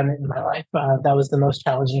ever done in my life. That was the most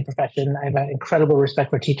challenging profession. I have an incredible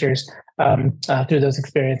respect for teachers through those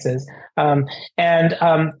experiences.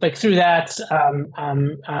 Like through that,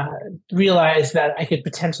 realized that I could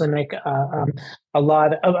potentially make a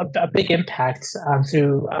big impact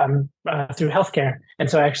through healthcare.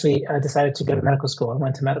 And so I actually decided to go to medical school and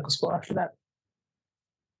went to medical school after that.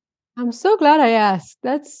 I'm so glad I asked.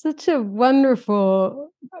 That's such a wonderful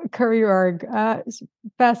career arc. It's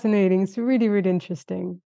fascinating. It's really, really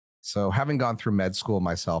interesting. So, having gone through med school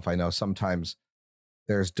myself, I know sometimes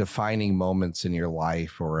there's defining moments in your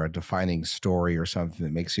life or a defining story or something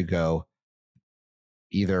that makes you go,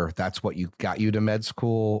 either that's what got you to med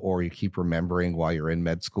school, or you keep remembering while you're in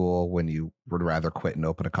med school when you would rather quit and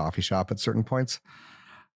open a coffee shop at certain points.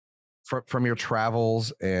 From your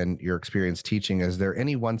travels and your experience teaching, is there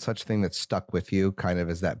any one such thing that stuck with you kind of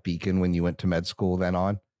as that beacon when you went to med school then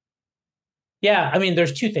on? Yeah, I mean,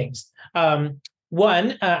 there's two things.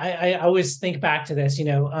 One, I always think back to this, you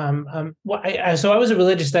know, so I was a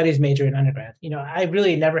religious studies major in undergrad. You know, I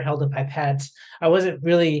really never held a pipette. I wasn't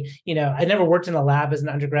really, you know, I never worked in a lab as an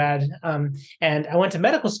undergrad. And I went to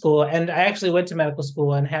medical school, and I actually went to medical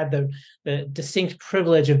school and had the distinct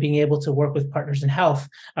privilege of being able to work with Partners in Health,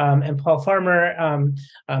 and Paul Farmer,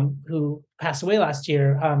 who passed away last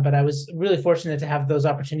year, but I was really fortunate to have those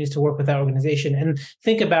opportunities to work with that organization and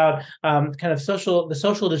think about kind of the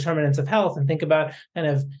social determinants of health, and think about kind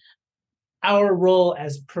of our role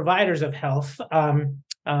as providers of health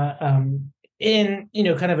in, you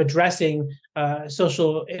know, kind of addressing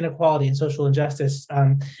social inequality and social injustice.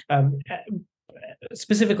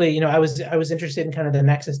 Specifically, you know, I was interested in kind of the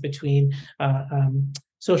nexus between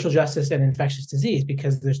social justice and infectious disease,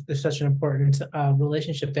 because there's such an important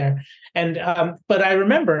relationship there. And but I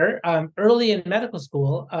remember early in medical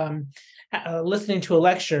school listening to a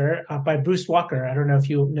lecture by Bruce Walker. I don't know if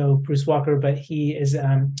you know Bruce Walker, but he is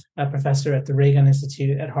a professor at the Reagan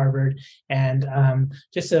Institute at Harvard, and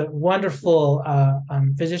just a wonderful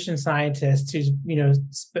physician scientist who's, you know,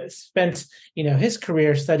 spent, you know, his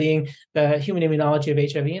career studying the human immunology of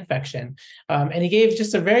HIV infection. And he gave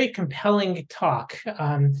just a very compelling talk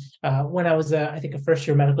when I was, I think, a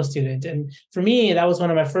first-year medical student. And for me, that was one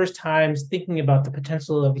of my first times thinking about the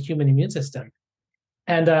potential of the human immune system.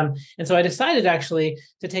 And so I decided actually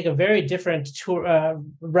to take a very different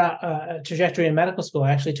trajectory in medical school.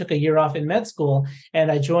 I actually took a year off in med school,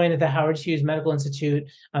 and I joined the Howard Hughes Medical Institute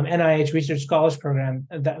NIH Research Scholars Program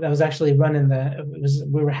that was actually run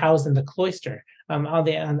we were housed in the cloister on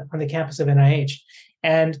the campus of NIH.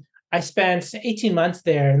 And I spent 18 months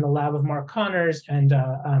there in the lab of Mark Connors and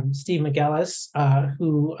Steve McGillis,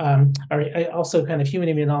 who are also kind of human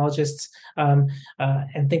immunologists,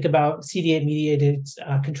 and think about CD8-mediated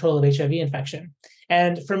control of HIV infection.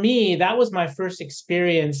 And for me, that was my first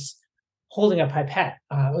experience holding a pipette.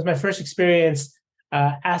 It was my first experience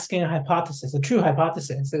asking a hypothesis, a true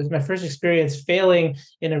hypothesis. It was my first experience failing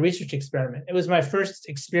in a research experiment. It was my first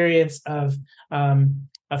experience of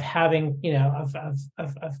having, you know,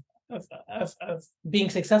 of of being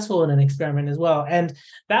successful in an experiment as well. And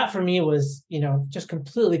that for me was, just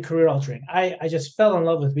completely career altering. I just fell in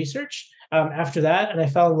love with research after that, and I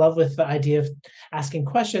fell in love with the idea of asking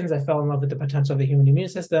questions. I fell in love with the potential of the human immune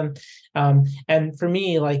system. And for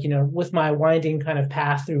me, with my winding kind of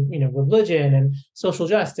path through, religion and social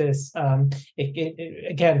justice, it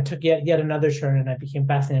again took yet another turn, and I became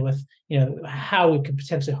fascinated with, how we could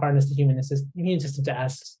potentially harness the immune system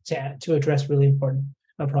to address really important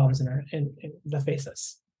problems that face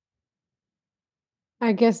us.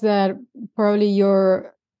 I guess that probably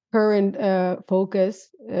your current focus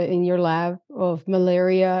in your lab of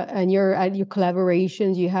malaria and your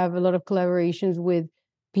collaborations, you have a lot of collaborations with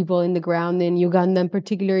people in the ground in Uganda in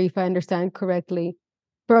particular, if I understand correctly.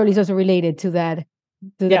 Probably is also related to that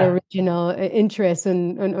original interest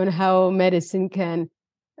on how medicine can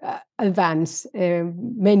advance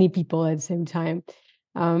many people at the same time.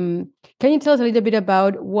 Can you tell us a little bit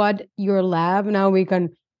about what your lab, now we can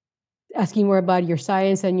asking more about your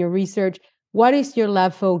science and your research. What is your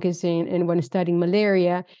lab focusing in when studying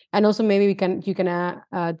malaria? And also maybe you can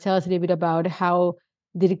tell us a little bit about how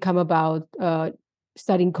did it come about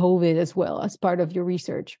studying COVID as well as part of your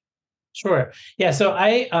research? Sure. Yeah. So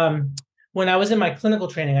when I was in my clinical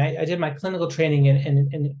training, I did my clinical training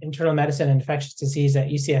in internal medicine and infectious disease at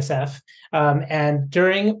UCSF. And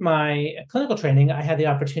during my clinical training, I had the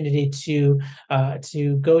opportunity to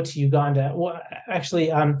go to Uganda. Well, actually,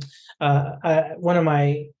 one of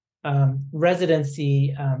my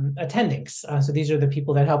residency attendings. So these are the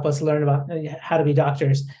people that help us learn about how to be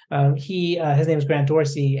doctors. His name is Grant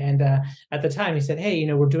Dorsey, and at the time he said,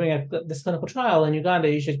 "Hey, we're doing this clinical trial in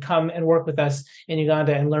Uganda. You should come and work with us in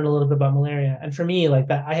Uganda and learn a little bit about malaria." And for me, like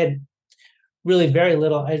that, I had really very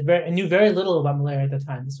little. I knew very little about malaria at the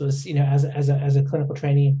time. This was, as a clinical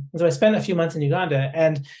trainee. And so I spent a few months in Uganda,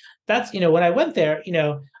 and that's, when I went there,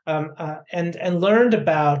 and learned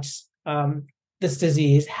about this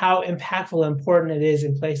disease, how impactful and important it is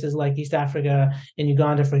in places like East Africa, in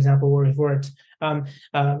Uganda, for example, where we've worked,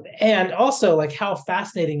 and also like how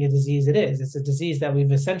fascinating a disease it is. It's a disease that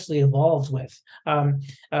we've essentially evolved with. I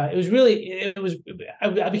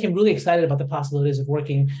became really excited about the possibilities of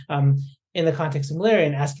working in the context of malaria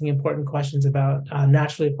and asking important questions about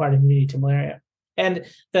naturally acquired immunity to malaria. And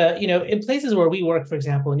in places where we work, for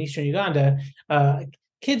example, in Eastern Uganda,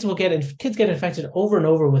 kids get infected over and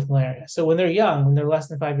over with malaria. So when they're young, when they're less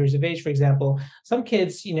than 5 years of age, for example, some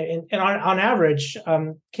kids, on average,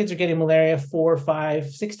 kids are getting malaria 4, 5,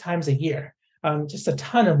 6 times a year. Just a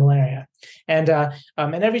ton of malaria, and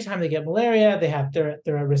every time they get malaria,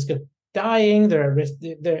 they're at risk of dying. They're at risk.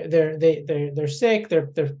 They're sick.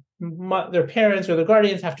 Their parents or their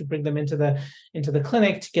guardians have to bring them into the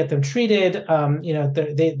clinic to get them treated.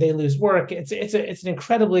 They lose work. It's an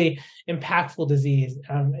incredibly impactful disease.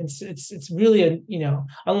 It's really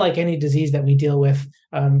unlike any disease that we deal with.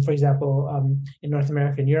 For example, in North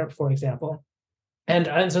America and Europe, for example,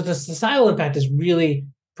 and so the societal impact is really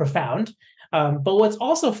profound. But what's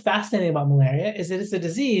also fascinating about malaria is that it's a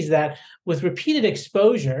disease that, with repeated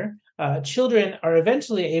exposure, children are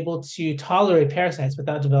eventually able to tolerate parasites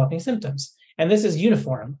without developing symptoms. And this is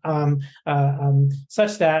uniform,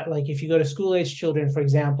 such that, like, if you go to school-age children, for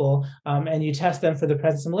example, and you test them for the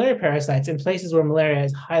presence of malaria parasites in places where malaria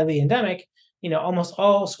is highly endemic, almost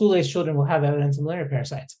all school-age children will have evidence of malaria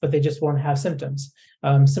parasites, but they just won't have symptoms.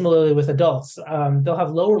 Similarly with adults, they'll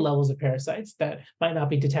have lower levels of parasites that might not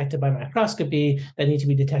be detected by microscopy, that need to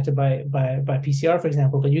be detected by PCR, for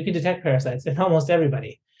example, but you can detect parasites in almost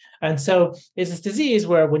everybody. And so it's this disease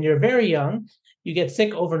where when you're very young, you get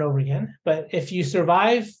sick over and over again. But if you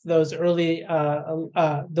survive those early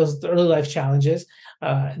life challenges,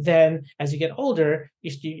 then as you get older,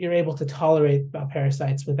 you're able to tolerate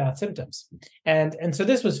parasites without symptoms. And so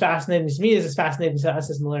this was fascinating to me. This is fascinating to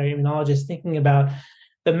us as malaria immunologists, thinking about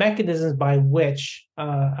the mechanisms by which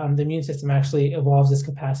the immune system actually evolves this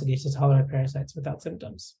capacity to tolerate parasites without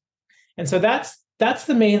symptoms. And so that's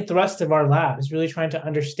the main thrust of our lab, is really trying to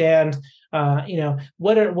understand,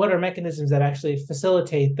 what are mechanisms that actually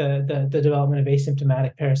facilitate the development of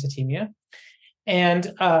asymptomatic parasitemia, and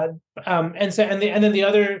then the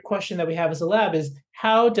other question that we have as a lab is,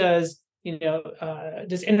 how does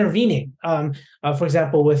intervening, for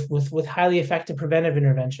example, with highly effective preventive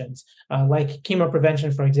interventions like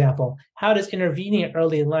chemoprevention, for example, how does intervening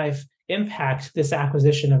early in life impact this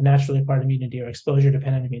acquisition of naturally acquired immunity or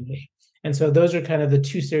exposure-dependent immunity? And so those are kind of the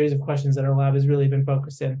two series of questions that our lab has really been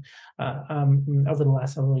focused in over the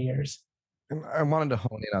last several years. I wanted to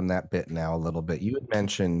hone in on that bit now a little bit. You had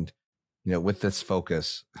mentioned with this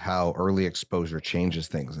focus, how early exposure changes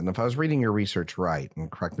things. And if I was reading your research right,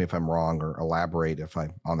 and correct me if I'm wrong or elaborate if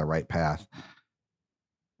I'm on the right path,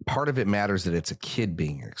 part of it matters that it's a kid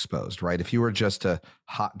being exposed, right? If you were just to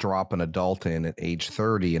hot drop an adult in at age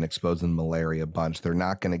 30 and expose them to malaria a bunch, they're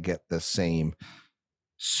not going to get the same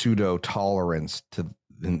pseudo tolerance to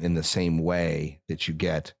in the same way that you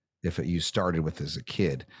get if you started with as a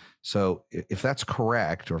kid. So if that's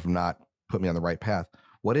correct, or if not, put me on the right path.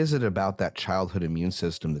 What is it about that childhood immune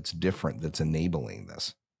system that's different, that's enabling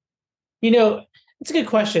this? It's a good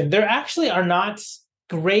question. There actually are not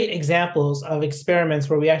great examples of experiments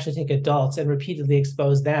where we actually take adults and repeatedly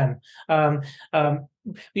expose them. Um, um,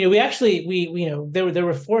 there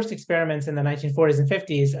were forced experiments in the 1940s and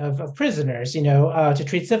 50s of prisoners, to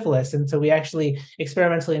treat syphilis, and so we actually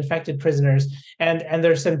experimentally infected prisoners. And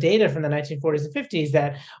there's some data from the 1940s and 50s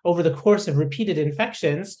that over the course of repeated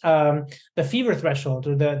infections, the fever threshold,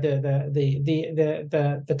 or the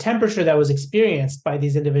temperature that was experienced by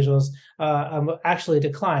these individuals actually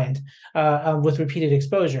declined with repeated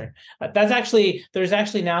exposure. There's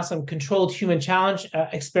actually now some controlled human challenge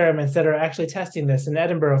experiments that are actually testing this. In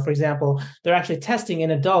Edinburgh, for example, they're actually testing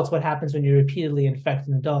in adults what happens when you repeatedly infect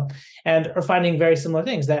an adult, and are finding very similar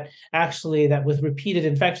things, that with repeated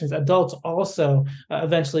infections, adults also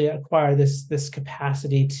eventually acquire this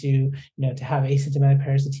capacity to have asymptomatic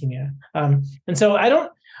parasitemia. And so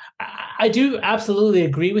I do absolutely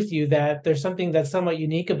agree with you that there's something that's somewhat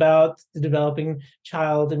unique about the developing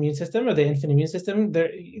child immune system, or the infant immune system.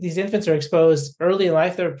 These infants are exposed early in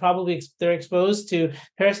life. They're exposed to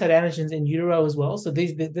parasite antigens in utero as well. So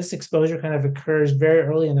this exposure kind of occurs very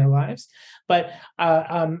early in their lives. But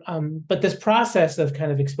this process of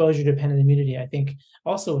kind of exposure-dependent immunity, I think,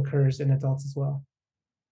 also occurs in adults as well.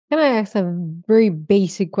 Can I ask a very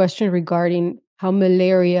basic question regarding how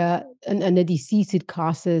malaria and the disease it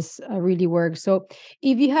causes really works? So,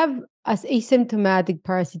 if you have as asymptomatic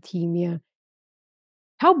parasitemia,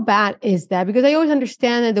 how bad is that? Because I always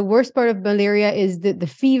understand that the worst part of malaria is the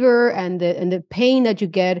fever and the pain that you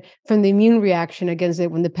get from the immune reaction against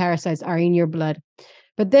it when the parasites are in your blood.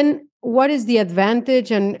 But then, what is the advantage,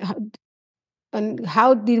 and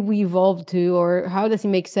how did we evolve to, or how does it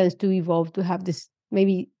make sense to evolve to have this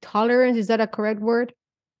maybe tolerance? Is that a correct word?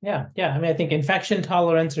 Yeah. I mean, I think infection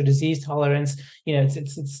tolerance or disease tolerance,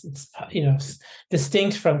 it's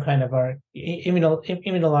distinct from kind of our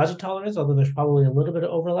immunologic tolerance, although there's probably a little bit of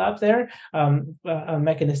overlap there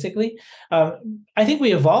mechanistically. I think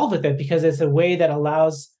we evolved with it because it's a way that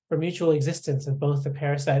allows for mutual existence of both the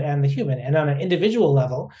parasite and the human. And on an individual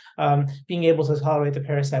level, being able to tolerate the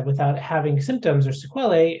parasite without having symptoms or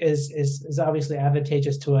sequelae is obviously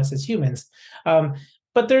advantageous to us as humans.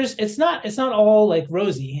 But it's not all like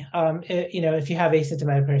rosy. If you have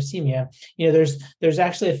asymptomatic parasitemia, there's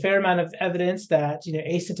actually a fair amount of evidence that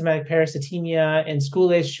asymptomatic parasitemia in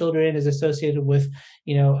school-age children is associated with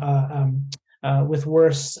with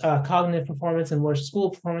worse cognitive performance and worse school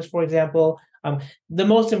performance, for example. The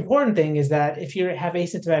most important thing is that if you have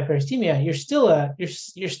asymptomatic parasitemia, you're still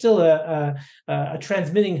a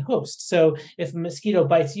transmitting host. So if a mosquito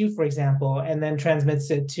bites you, for example, and then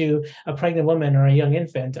transmits it to a pregnant woman or a young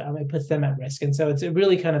infant, it puts them at risk. And so it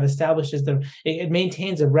really kind of establishes it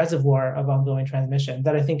maintains a reservoir of ongoing transmission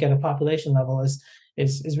that I think at a population level is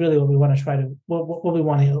really what we want to what we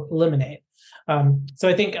want to eliminate. So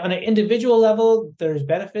I think on an individual level, there's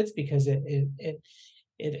benefits because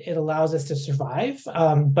it allows us to survive.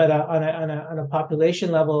 But on a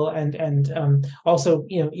population level, and also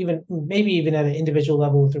even at an individual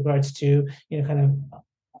level with regards to kind of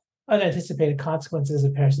unanticipated consequences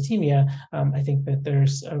of parasitemia, I think that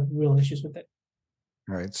there's real issues with it.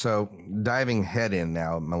 All right. So diving head in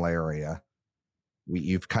now, malaria.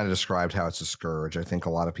 You've kind of described how it's a scourge. I think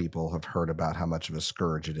a lot of people have heard about how much of a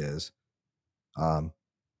scourge it is.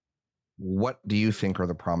 What do you think are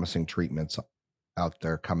the promising treatments out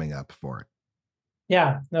there coming up for it?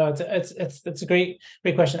 Yeah, no, it's a great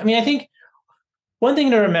question. I mean, I think one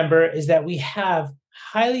thing to remember is that we have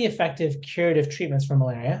highly effective curative treatments for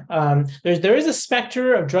malaria. There is a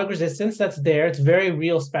specter of drug resistance that's there. It's a very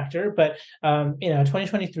real specter, but in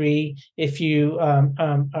 2023, if you are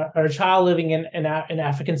a child living in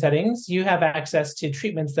African settings, you have access to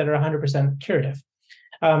treatments that are 100% curative.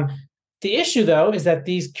 The issue, though, is that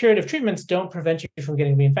these curative treatments don't prevent you from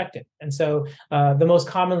getting reinfected. And so the most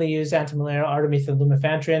commonly used antimalarial artemether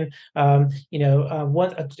lumefantrine,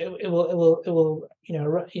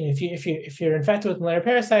 if you're infected with malaria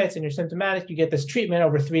parasites and you're symptomatic, you get this treatment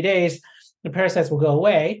over 3 days. The parasites will go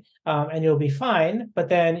away and you'll be fine, but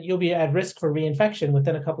then you'll be at risk for reinfection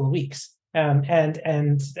within a couple of weeks.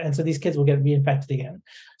 and so these kids will get reinfected again.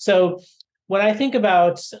 So when I think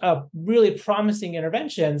about really promising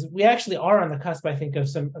interventions, we actually are on the cusp, I think, of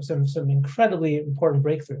some incredibly important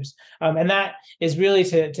breakthroughs, and that is really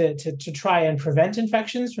to try and prevent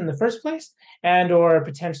infections from the first place, and or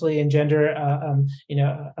potentially engender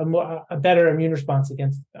a better immune response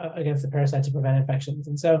against the parasite to prevent infections.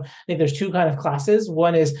 And so I think there's two kind of classes.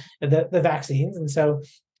 One is the vaccines, and so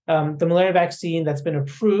the malaria vaccine that's been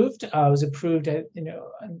approved was approved at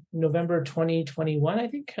November 2021, I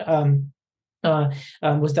think.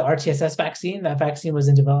 Was the RTSS vaccine. That vaccine was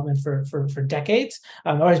in development for decades,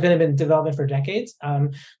 or has been in development for decades.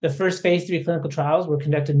 The first phase 3 clinical trials were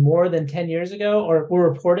conducted more than 10 years ago, or were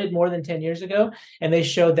reported more than 10 years ago, and they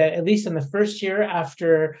showed that at least in the first year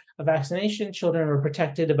after a vaccination, children were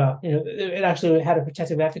protected about, it actually had a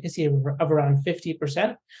protective efficacy of around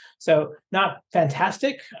 50%. So not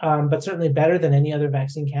fantastic, but certainly better than any other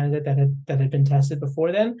vaccine candidate that had been tested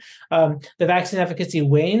before then. The vaccine efficacy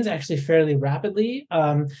wanes actually fairly rapidly,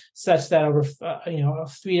 such that over a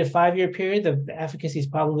 3 to 5 year period, the efficacy is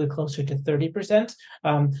probably closer to 30%,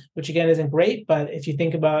 which again isn't great. But if you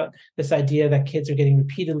think about this idea that kids are getting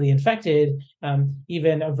repeatedly infected,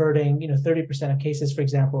 even averting 30% of cases, for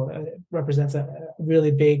example, represents a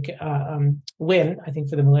really big win, I think,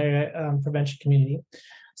 for the malaria prevention community.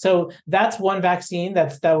 So that's one vaccine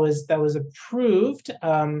that was approved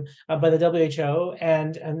by the WHO,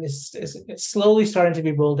 and it's slowly starting to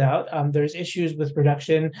be rolled out. There's issues with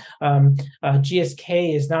production.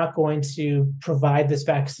 GSK is not going to provide this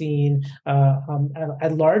vaccine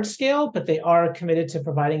at large scale, but they are committed to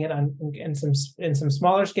providing it in some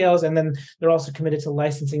smaller scales, and then they're also committed to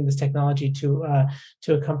licensing this technology to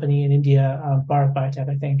a company in India, Bharat Biotech,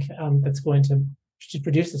 I think, that's going to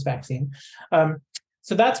produce this vaccine.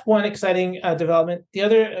 So that's one exciting development. The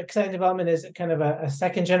other exciting development is kind of a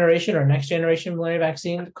second generation or next generation malaria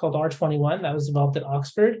vaccine called R21 that was developed at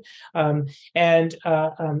Oxford. So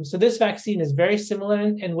this vaccine is very similar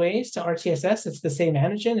in ways to RTSS. It's the same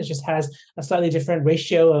antigen. It just has a slightly different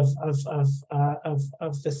ratio of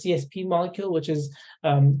the CSP molecule, which is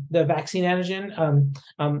the vaccine antigen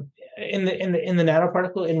in the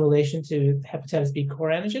nanoparticle in relation to hepatitis B core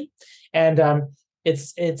antigen. And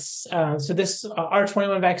so this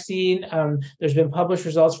R21 vaccine, there's been published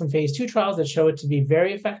results from phase 2 trials that show it to be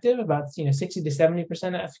very effective, about 60 to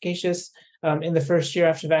 70% efficacious in the first year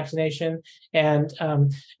after vaccination. And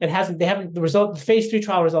the phase 3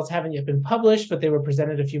 trial results haven't yet been published, but they were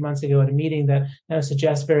presented a few months ago at a meeting that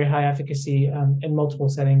suggests very high efficacy in multiple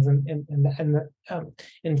settings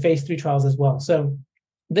in phase 3 trials as well. So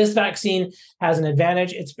this vaccine has an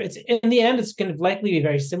advantage. It's in the end, it's going to likely be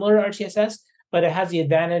very similar to RTSS, but it has the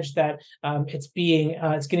advantage that it's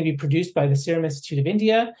going to be produced by the Serum Institute of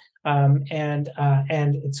India, and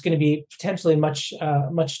it's going to be potentially much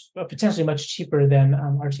cheaper than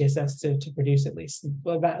RTSS to produce, at least.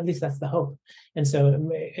 Well, at least that's the hope. And so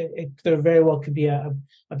there very well could be a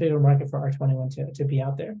bigger market for R21 to be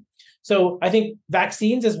out there. So I think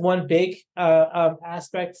vaccines is one big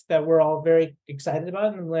aspect that we're all very excited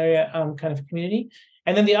about in the malaria kind of community.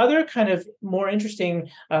 And then the other kind of more interesting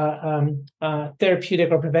therapeutic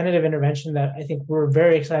or preventative intervention that I think we're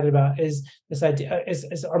very excited about is this idea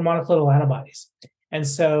is our monoclonal antibodies. And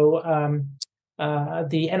so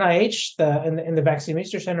the NIH, in the Vaccine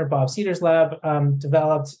Research Center, Bob Cedars' lab,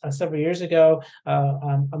 developed several years ago a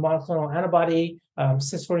monoclonal antibody,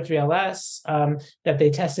 CIS43LS, that they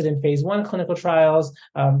tested in phase 1 clinical trials,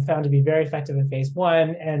 found to be very effective in phase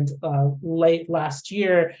 1. And late last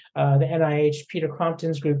year, the NIH Peter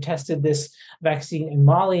Crompton's group tested this vaccine in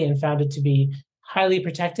Mali and found it to be highly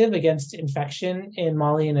protective against infection in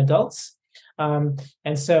Malian adults.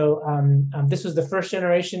 And so this was the first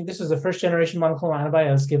generation. This was the first generation monoclonal antibody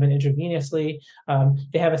that was given intravenously.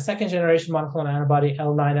 They have a second generation monoclonal antibody,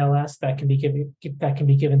 L9LS, that can be given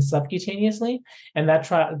subcutaneously. And that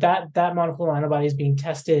monoclonal antibody is being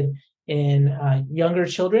tested in younger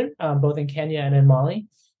children, both in Kenya and in Mali.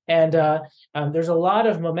 And there's a lot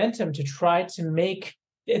of momentum to try to make.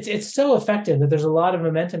 It's so effective that there's a lot of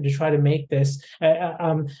momentum to try to make this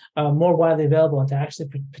more widely available and to actually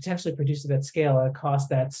potentially produce it at scale at a cost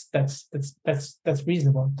that's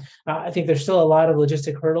reasonable. I think there's still a lot of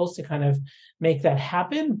logistic hurdles to kind of make that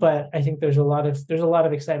happen, but I think there's a lot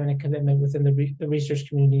of excitement and commitment within the research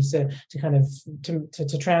communities to kind of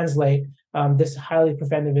to translate this highly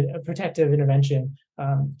protective intervention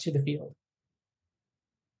to the field.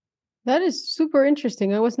 That is super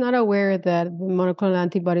interesting. I was not aware that the monoclonal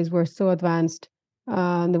antibodies were so advanced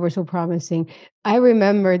They were so promising. I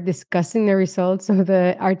remember discussing the results of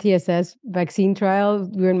the RTSS vaccine trial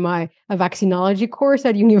during my vaccinology course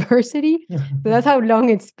at university. So that's how long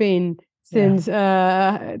it's been since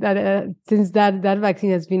that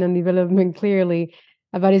vaccine has been on development clearly.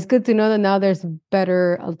 But it's good to know that now there's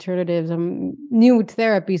better alternatives. New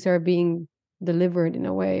therapies are being delivered in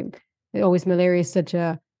a way. Always malaria is such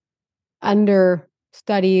a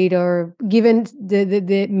understudied, or given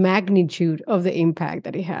the magnitude of the impact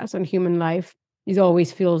that it has on human life, it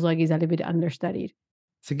always feels like it's a little bit understudied.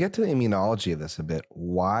 To get to the immunology of this a bit,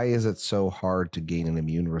 why is it so hard to gain an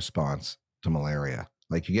immune response to malaria?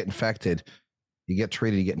 Like, you get infected, you get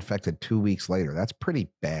treated, you get infected 2 weeks later. That's pretty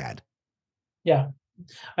bad. Yeah.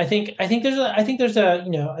 I think there's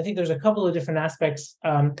a couple of different aspects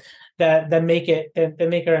that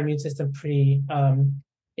make our immune system pretty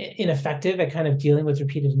ineffective at kind of dealing with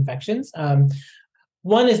repeated infections.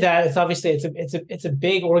 One is that it's a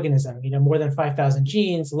big organism, more than 5,000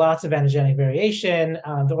 genes, lots of antigenic variation.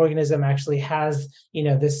 The organism actually has,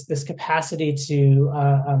 this capacity to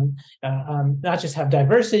not just have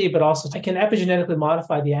diversity, but also can epigenetically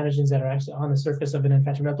modify the antigens that are actually on the surface of an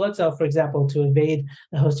infected red blood cell, for example, to evade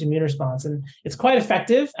the host immune response. And it's quite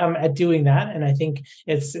effective at doing that. And I think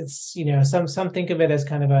it's some think of it as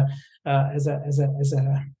kind of as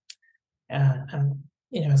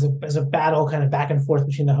a battle kind of back and forth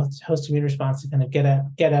between the host immune response to kind of get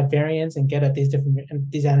at variants and get at these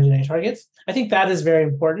antigenic targets. I think that is very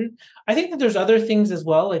important. I think that there's other things as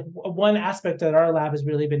well. Like, one aspect that our lab has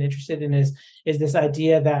really been interested in is this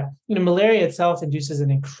idea that malaria itself induces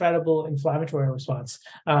an incredible inflammatory response.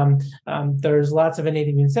 There's lots of innate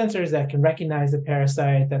immune sensors that can recognize the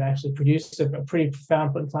parasite that actually produce a pretty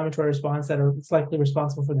profound inflammatory response it's likely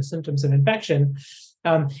responsible for the symptoms of infection.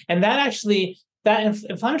 And that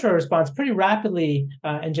inflammatory response pretty rapidly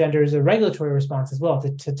engenders a regulatory response as well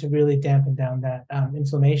to really dampen down that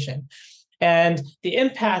inflammation. And the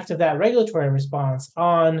impact of that regulatory response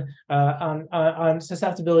on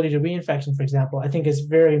susceptibility to reinfection, for example, I think is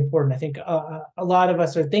very important. I think a lot of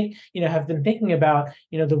us have been thinking about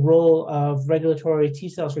the role of regulatory T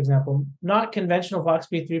cells, for example, not conventional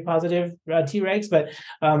FOXP3 positive Tregs, but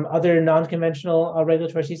other non-conventional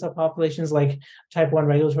regulatory T cell populations like type 1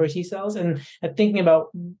 regulatory T cells, and thinking about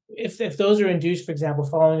if those are induced, for example,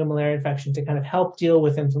 following a malaria infection, to kind of help deal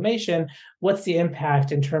with inflammation, what's the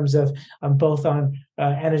impact in terms of both on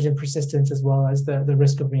antigen persistence as well as the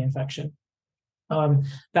risk of reinfection.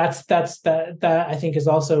 That I think is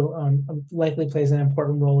also likely plays an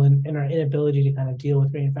important role in our inability to kind of deal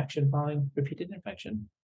with reinfection following repeated infection.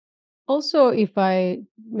 Also, if I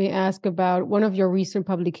may ask about one of your recent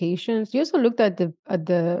publications, you also looked at the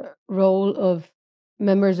role of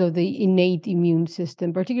members of the innate immune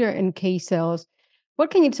system, particularly NK cells. What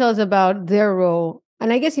can you tell us about their role?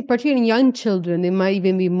 And I guess, particularly in young children, they might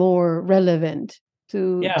even be more relevant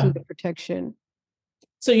to the protection.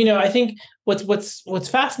 So I think what's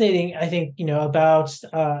fascinating, I think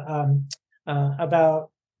about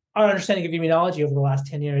our understanding of immunology over the last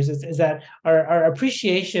 10 years is that our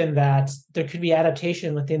appreciation that there could be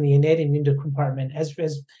adaptation within the innate immune compartment has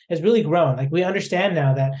really grown. Like, we understand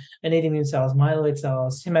now that innate immune cells, myeloid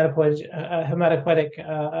cells,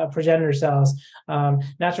 hematopoietic progenitor cells,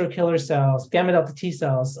 natural killer cells, gamma delta T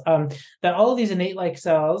cells, that all of these innate-like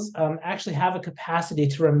cells actually have a capacity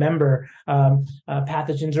to remember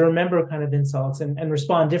pathogens, or remember kind of insults, and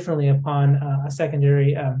respond differently upon a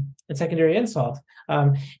secondary insult.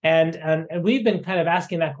 And we've been kind of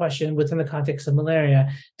asking that question within the context of malaria.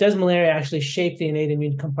 Does malaria actually shape the innate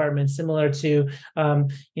immune compartment, similar to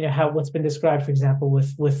how what's been described, for example,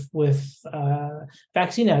 with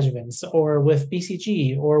vaccine adjuvants, or with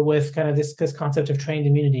BCG, or with kind of this concept of trained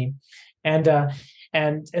immunity? And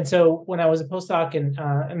so when I was a postdoc in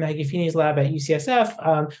Maggie Feeney's lab at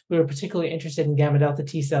UCSF, we were particularly interested in gamma delta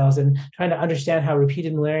T cells and trying to understand how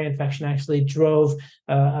repeated malaria infection actually drove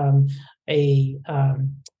a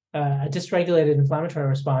dysregulated inflammatory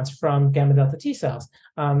response from gamma delta T cells.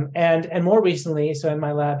 And more recently, so in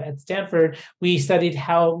my lab at Stanford, we studied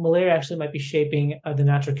how malaria actually might be shaping the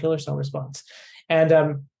natural killer cell response.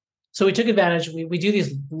 And so we took advantage. We do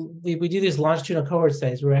these longitudinal cohort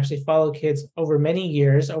studies where we actually follow kids over many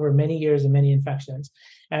years and many infections.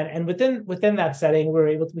 And within that setting,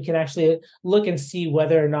 we can actually look and see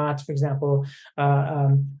whether or not, for example,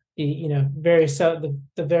 the various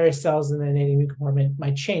cells in the innate immune compartment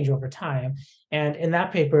might change over time. And in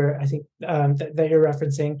that paper, I think that you're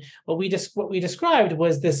referencing, what we described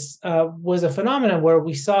was a phenomenon where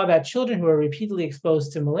we saw that children who are repeatedly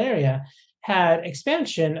exposed to malaria had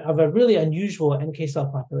expansion of a really unusual NK cell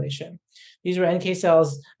population. These were NK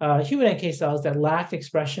cells, human NK cells that lacked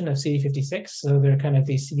expression of CD56. So they're kind of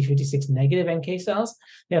these CD56 negative NK cells.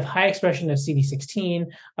 They have high expression of CD16.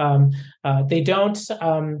 They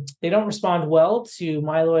don't respond well to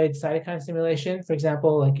myeloid cytokine stimulation. For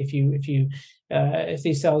example, like if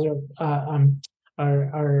these cells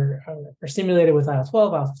are stimulated with IL-12,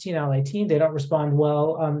 IL-15, IL-18. They don't respond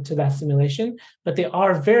well to that stimulation, but they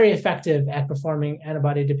are very effective at performing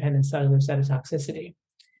antibody-dependent cellular cytotoxicity.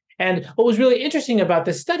 And what was really interesting about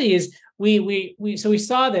this study is we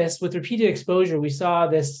saw this with repeated exposure. We saw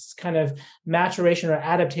this kind of maturation or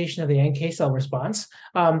adaptation of the NK cell response,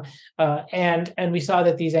 and we saw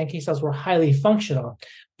that these NK cells were highly functional.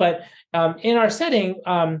 But in our setting,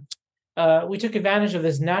 we took advantage of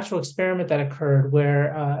this natural experiment that occurred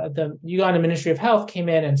where the Uganda Ministry of Health came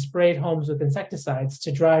in and sprayed homes with insecticides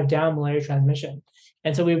to drive down malaria transmission.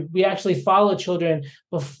 And so we actually followed children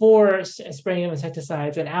before spraying of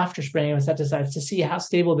insecticides and after spraying of insecticides to see how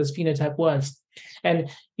stable this phenotype was. And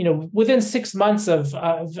within 6 months of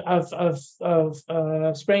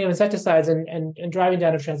spraying of insecticides and driving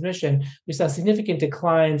down of transmission, we saw significant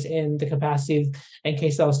declines in the capacity of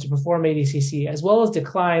NK cells to perform ADCC, as well as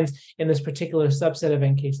declines in this particular subset of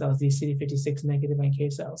NK cells, these CD56 negative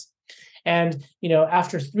NK cells. And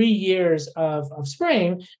after 3 years of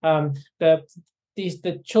spraying,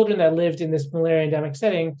 the children that lived in this malaria endemic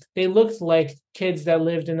setting, they looked like kids that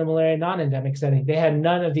lived in a malaria non-endemic setting. They had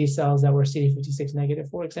none of these cells that were CD56 negative,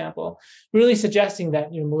 for example, really suggesting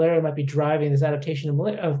that malaria might be driving this adaptation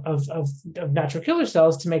of natural killer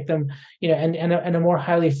cells to make them, and a more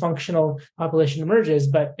highly functional population emerges,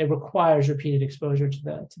 but it requires repeated exposure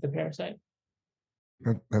to the parasite.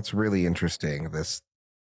 That's really interesting. This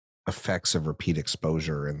effects of repeat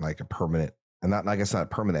exposure and like a permanent. And not, I guess, not a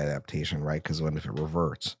permanent adaptation, right? Because if it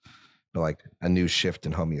reverts, but like a new shift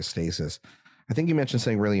in homeostasis. I think you mentioned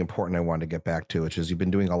something really important I wanted to get back to, which is you've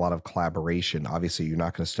been doing a lot of collaboration. Obviously, you're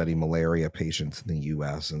not going to study malaria patients in the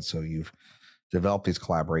US. And so you've developed these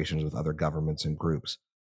collaborations with other governments and groups.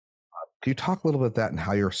 Can you talk a little bit about that and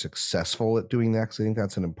how you're successful at doing that? Because I think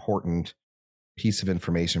that's an important piece of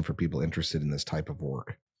information for people interested in this type of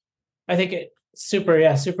work. I think super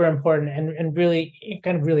important and really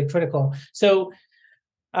kind of really critical. So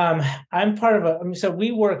I'm part of so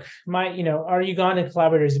we work, our Ugandan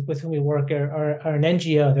collaborators with whom we work are an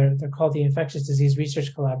NGO. They're called the Infectious Disease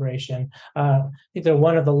Research Collaboration. I think they're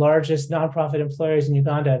one of the largest nonprofit employers in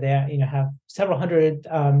Uganda. They have several hundred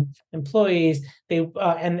employees.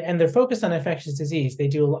 And they're focused on infectious disease. They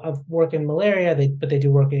do a lot of work in malaria, but they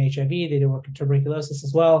do work in HIV. They do work in tuberculosis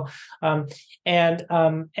as well. And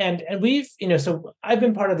we've, so I've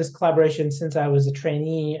been part of this collaboration since I was a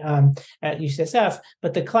trainee at UCSF,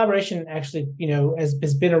 but the collaboration actually,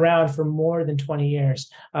 has been around for more than 20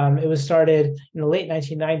 years. It was started in the late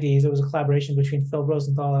 1990s. It was a collaboration between Phil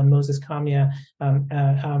Rosenthal and Moses Kamya.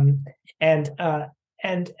 And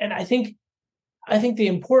I think the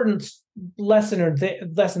important lesson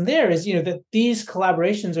there is, that these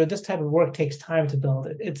collaborations or this type of work takes time to build.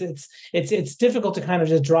 It's difficult to kind of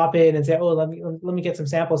just drop in and say, oh, let me get some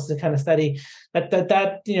samples to kind of study.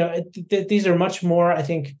 These are much more, I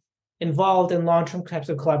think, involved in long-term types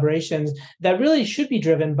of collaborations that really should be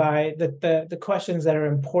driven by the questions that are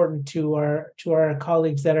important to our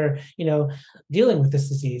colleagues that are dealing with this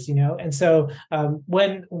disease. And so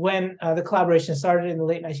when the collaboration started in the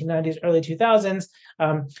late 1990s, early 2000s,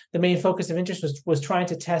 the main focus of interest was trying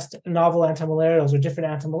to test novel antimalarials or different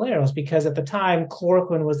antimalarials, because at the time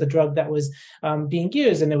chloroquine was the drug that was being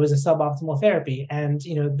used, and it was a suboptimal therapy. And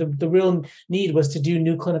the real need was to do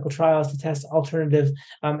new clinical trials to test alternative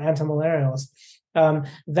antimalarials.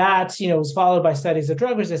 That was followed by studies of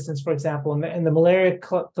drug resistance, for example, and the malaria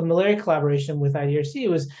collaboration with IDRC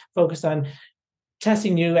was focused on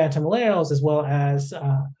testing new antimalarials as well as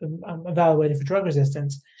evaluating for drug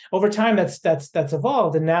resistance. Over time, that's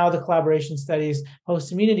evolved, and now the collaboration studies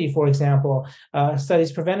host immunity, for example,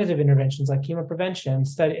 studies preventative interventions like chemoprevention.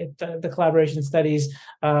 The collaboration studies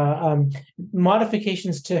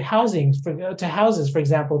modifications to houses, for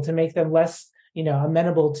example, to make them less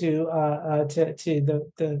amenable to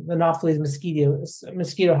the Anopheles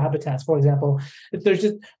mosquito habitats, for example. There's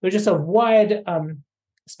just a wide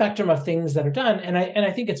spectrum of things that are done, and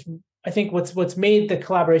I think what's made the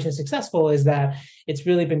collaboration successful is that it's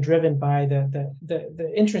really been driven by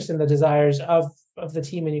the interest and the desires of the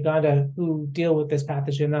team in Uganda who deal with this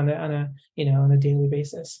pathogen on a daily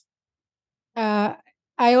basis.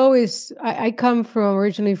 I come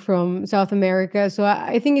originally from South America, so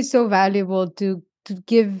I think it's so valuable to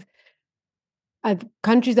give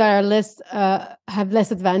countries that are less have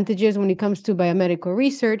less advantages when it comes to biomedical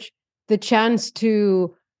research, the chance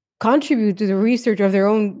to contribute to the research of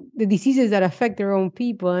the diseases that affect their own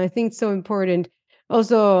people. And I think it's so important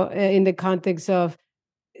also in the context of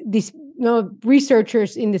these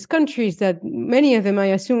researchers in these countries, that many of them, I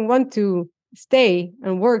assume, want to stay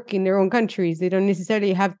and work in their own countries. They don't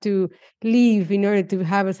necessarily have to leave in order to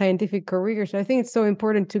have a scientific career. So I think it's so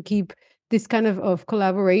important to keep this kind of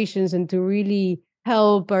collaborations and to really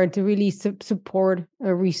help or to really support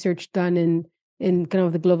research done in kind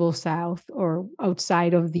of the global south or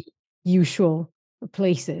outside of the usual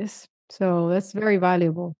places. So that's very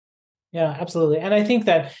valuable. Yeah, absolutely. And I think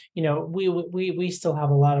that, we still have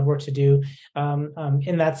a lot of work to do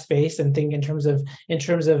in that space, and think in terms of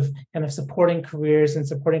kind of supporting careers and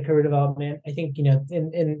supporting career development. I think,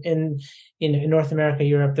 in North America,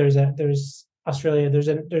 Europe, there's Australia,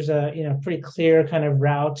 there's a pretty clear kind of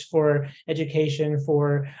route for education,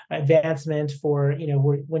 for advancement, for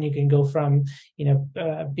when you can go from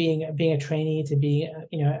being a trainee to being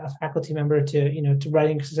a faculty member to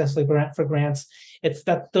writing successfully for grants. It's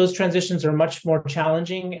that those transitions are much more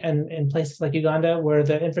challenging, and in places like Uganda, where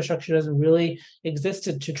the infrastructure doesn't really exist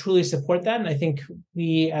to truly support that. And I think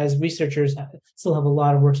we as researchers still have a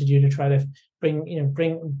lot of work to do to try to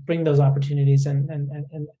bring those opportunities and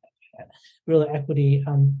real equity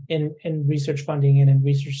in research funding and in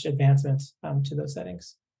research advancements to those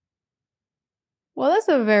settings. Well, that's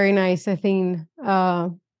a very nice, I think,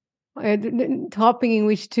 topic in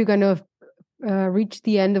which to kind of reach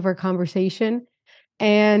the end of our conversation.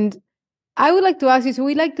 And I would like to ask you, so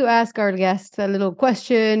we like to ask our guests a little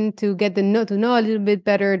question to get to know a little bit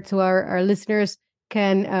better, so our listeners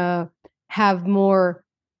can have more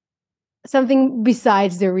something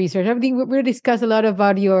besides their research. I think we discussed a lot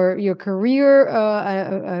about your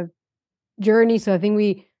career journey. So I think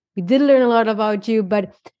we did learn a lot about you,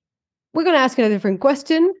 but we're going to ask you a different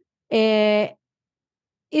question. If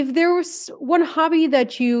there was one hobby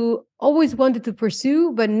that you always wanted to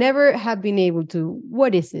pursue but never have been able to,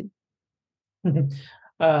 what is it? It's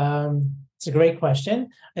a great question.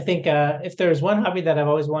 I think if there's one hobby that I've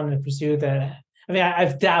always wanted to pursue, that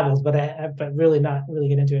I've dabbled, but really not really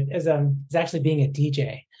get into it, is actually being a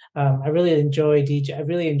DJ. I really enjoy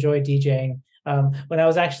DJing. When I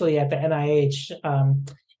was actually at the NIH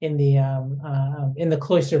in the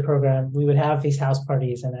cloister program, we would have these house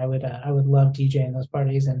parties, and I would love DJing those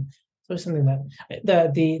parties. And so something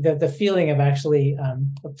that the feeling of actually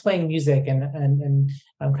playing music and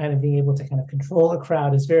kind of being able to kind of control a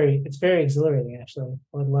crowd it's very exhilarating. Actually,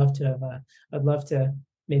 I'd love to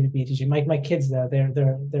maybe be a DJ. My kids though,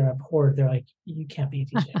 they're abhorred. They're like, you can't be a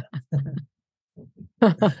DJ.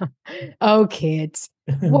 Oh, kids.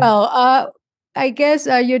 Well, I guess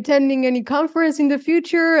you're attending any conference in the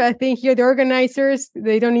future. I think here the organizers,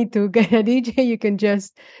 they don't need to get a DJ. They can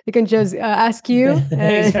just ask you.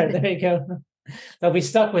 There you go. They'll be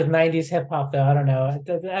stuck with 90s hip hop though. I don't know.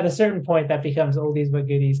 At a certain point, that becomes oldies but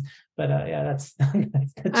goodies. But yeah, that's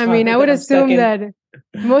I mean, I would assume that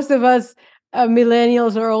most of us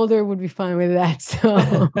millennials or older would be fine with that. So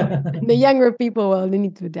the younger people, well, they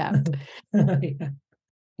need to adapt. Yeah.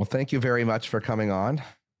 Well, thank you very much for coming on.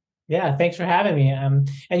 Yeah, thanks for having me. And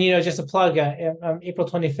just a plug. April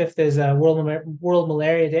 25th is World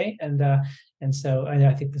Malaria Day, and so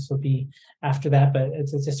I think this will be after that. But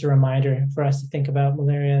it's just a reminder for us to think about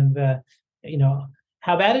malaria and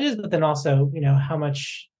how bad it is, but then also how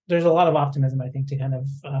much there's a lot of optimism. I think to kind of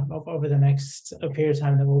over the next period of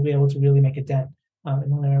time that we'll be able to really make a dent in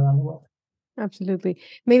malaria around the world. Absolutely.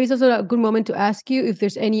 Maybe it's also a good moment to ask you if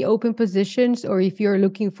there's any open positions, or if you're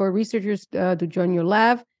looking for researchers to join your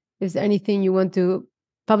lab. Is there anything you want to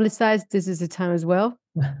publicize? This is the time as well.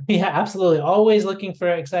 Yeah, absolutely. Always looking for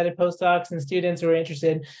excited postdocs and students who are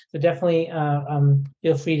interested. So definitely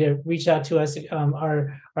feel free to reach out to us.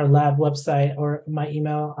 Our lab website or my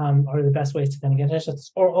email are the best ways to kind of get in touch with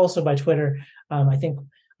us, or also by Twitter. I think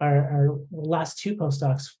our last two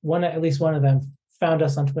postdocs, at least one of them, found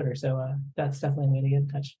us on Twitter. So that's definitely a way to get in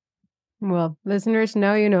touch. Well, listeners,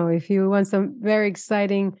 now you know, if you want some very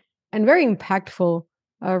exciting and very impactful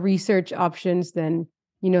research options, then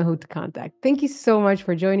you know who to contact. Thank you so much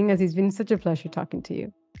for joining us. It's been such a pleasure talking to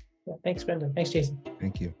you. Yeah, thanks, Brenda. Thanks, Jason.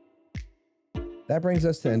 Thank you. That brings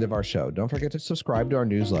us to the end of our show. Don't forget to subscribe to our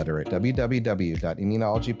newsletter at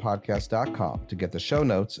www.immunologypodcast.com to get the show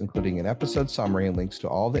notes, including an episode summary and links to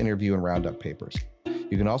all the interview and roundup papers.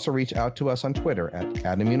 You can also reach out to us on Twitter at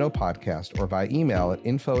 @immunopodcast or via email at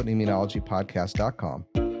info@immunologypodcast.com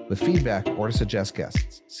with feedback or to suggest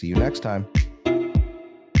guests. See you next time.